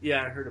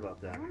 Yeah, I heard about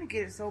I that. want to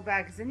get it so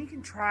bad because then you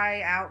can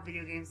try out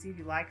video games, see if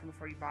you like them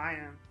before you buy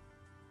them.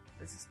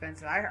 It's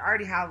expensive. I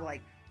already have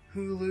like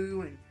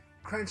Hulu and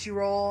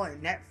Crunchyroll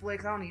and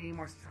Netflix. I don't need any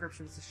more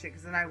subscriptions to shit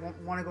because then I won't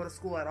want to go to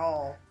school at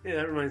all. Yeah,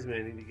 that reminds me.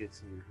 I need to get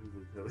some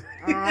Hulu.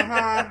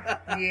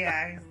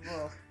 Yeah,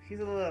 he's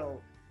a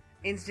little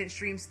instant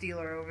stream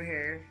stealer over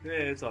here. Yeah,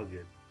 it's all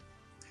good.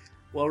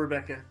 Well,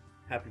 Rebecca,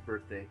 happy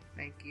birthday.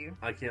 Thank you.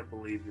 I can't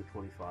believe you're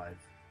 25.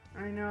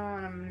 I know,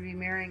 and I'm going to be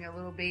marrying a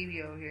little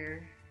baby over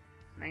here.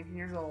 19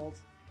 years old.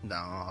 No,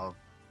 I'll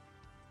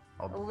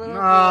A little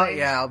no, boy.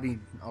 yeah, I'll be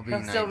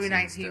He'll still be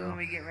 19 still. when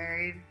we get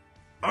married.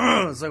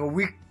 It's like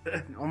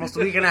almost a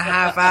week and a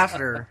half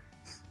after.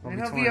 I'll And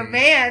be he'll 20. be a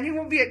man. He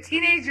won't be a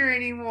teenager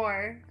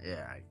anymore.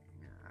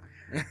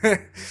 Yeah.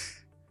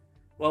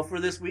 Well, for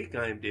this week,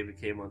 I am David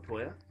K.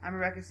 Montoya. I'm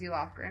Rebecca C.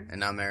 Lofgren.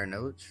 And I'm Aaron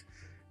Nolich.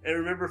 And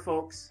remember,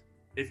 folks,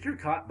 if you're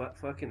caught butt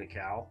fucking a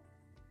cow,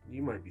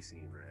 you might be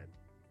seeing red.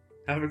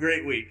 Have a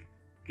great week.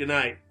 Good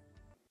night.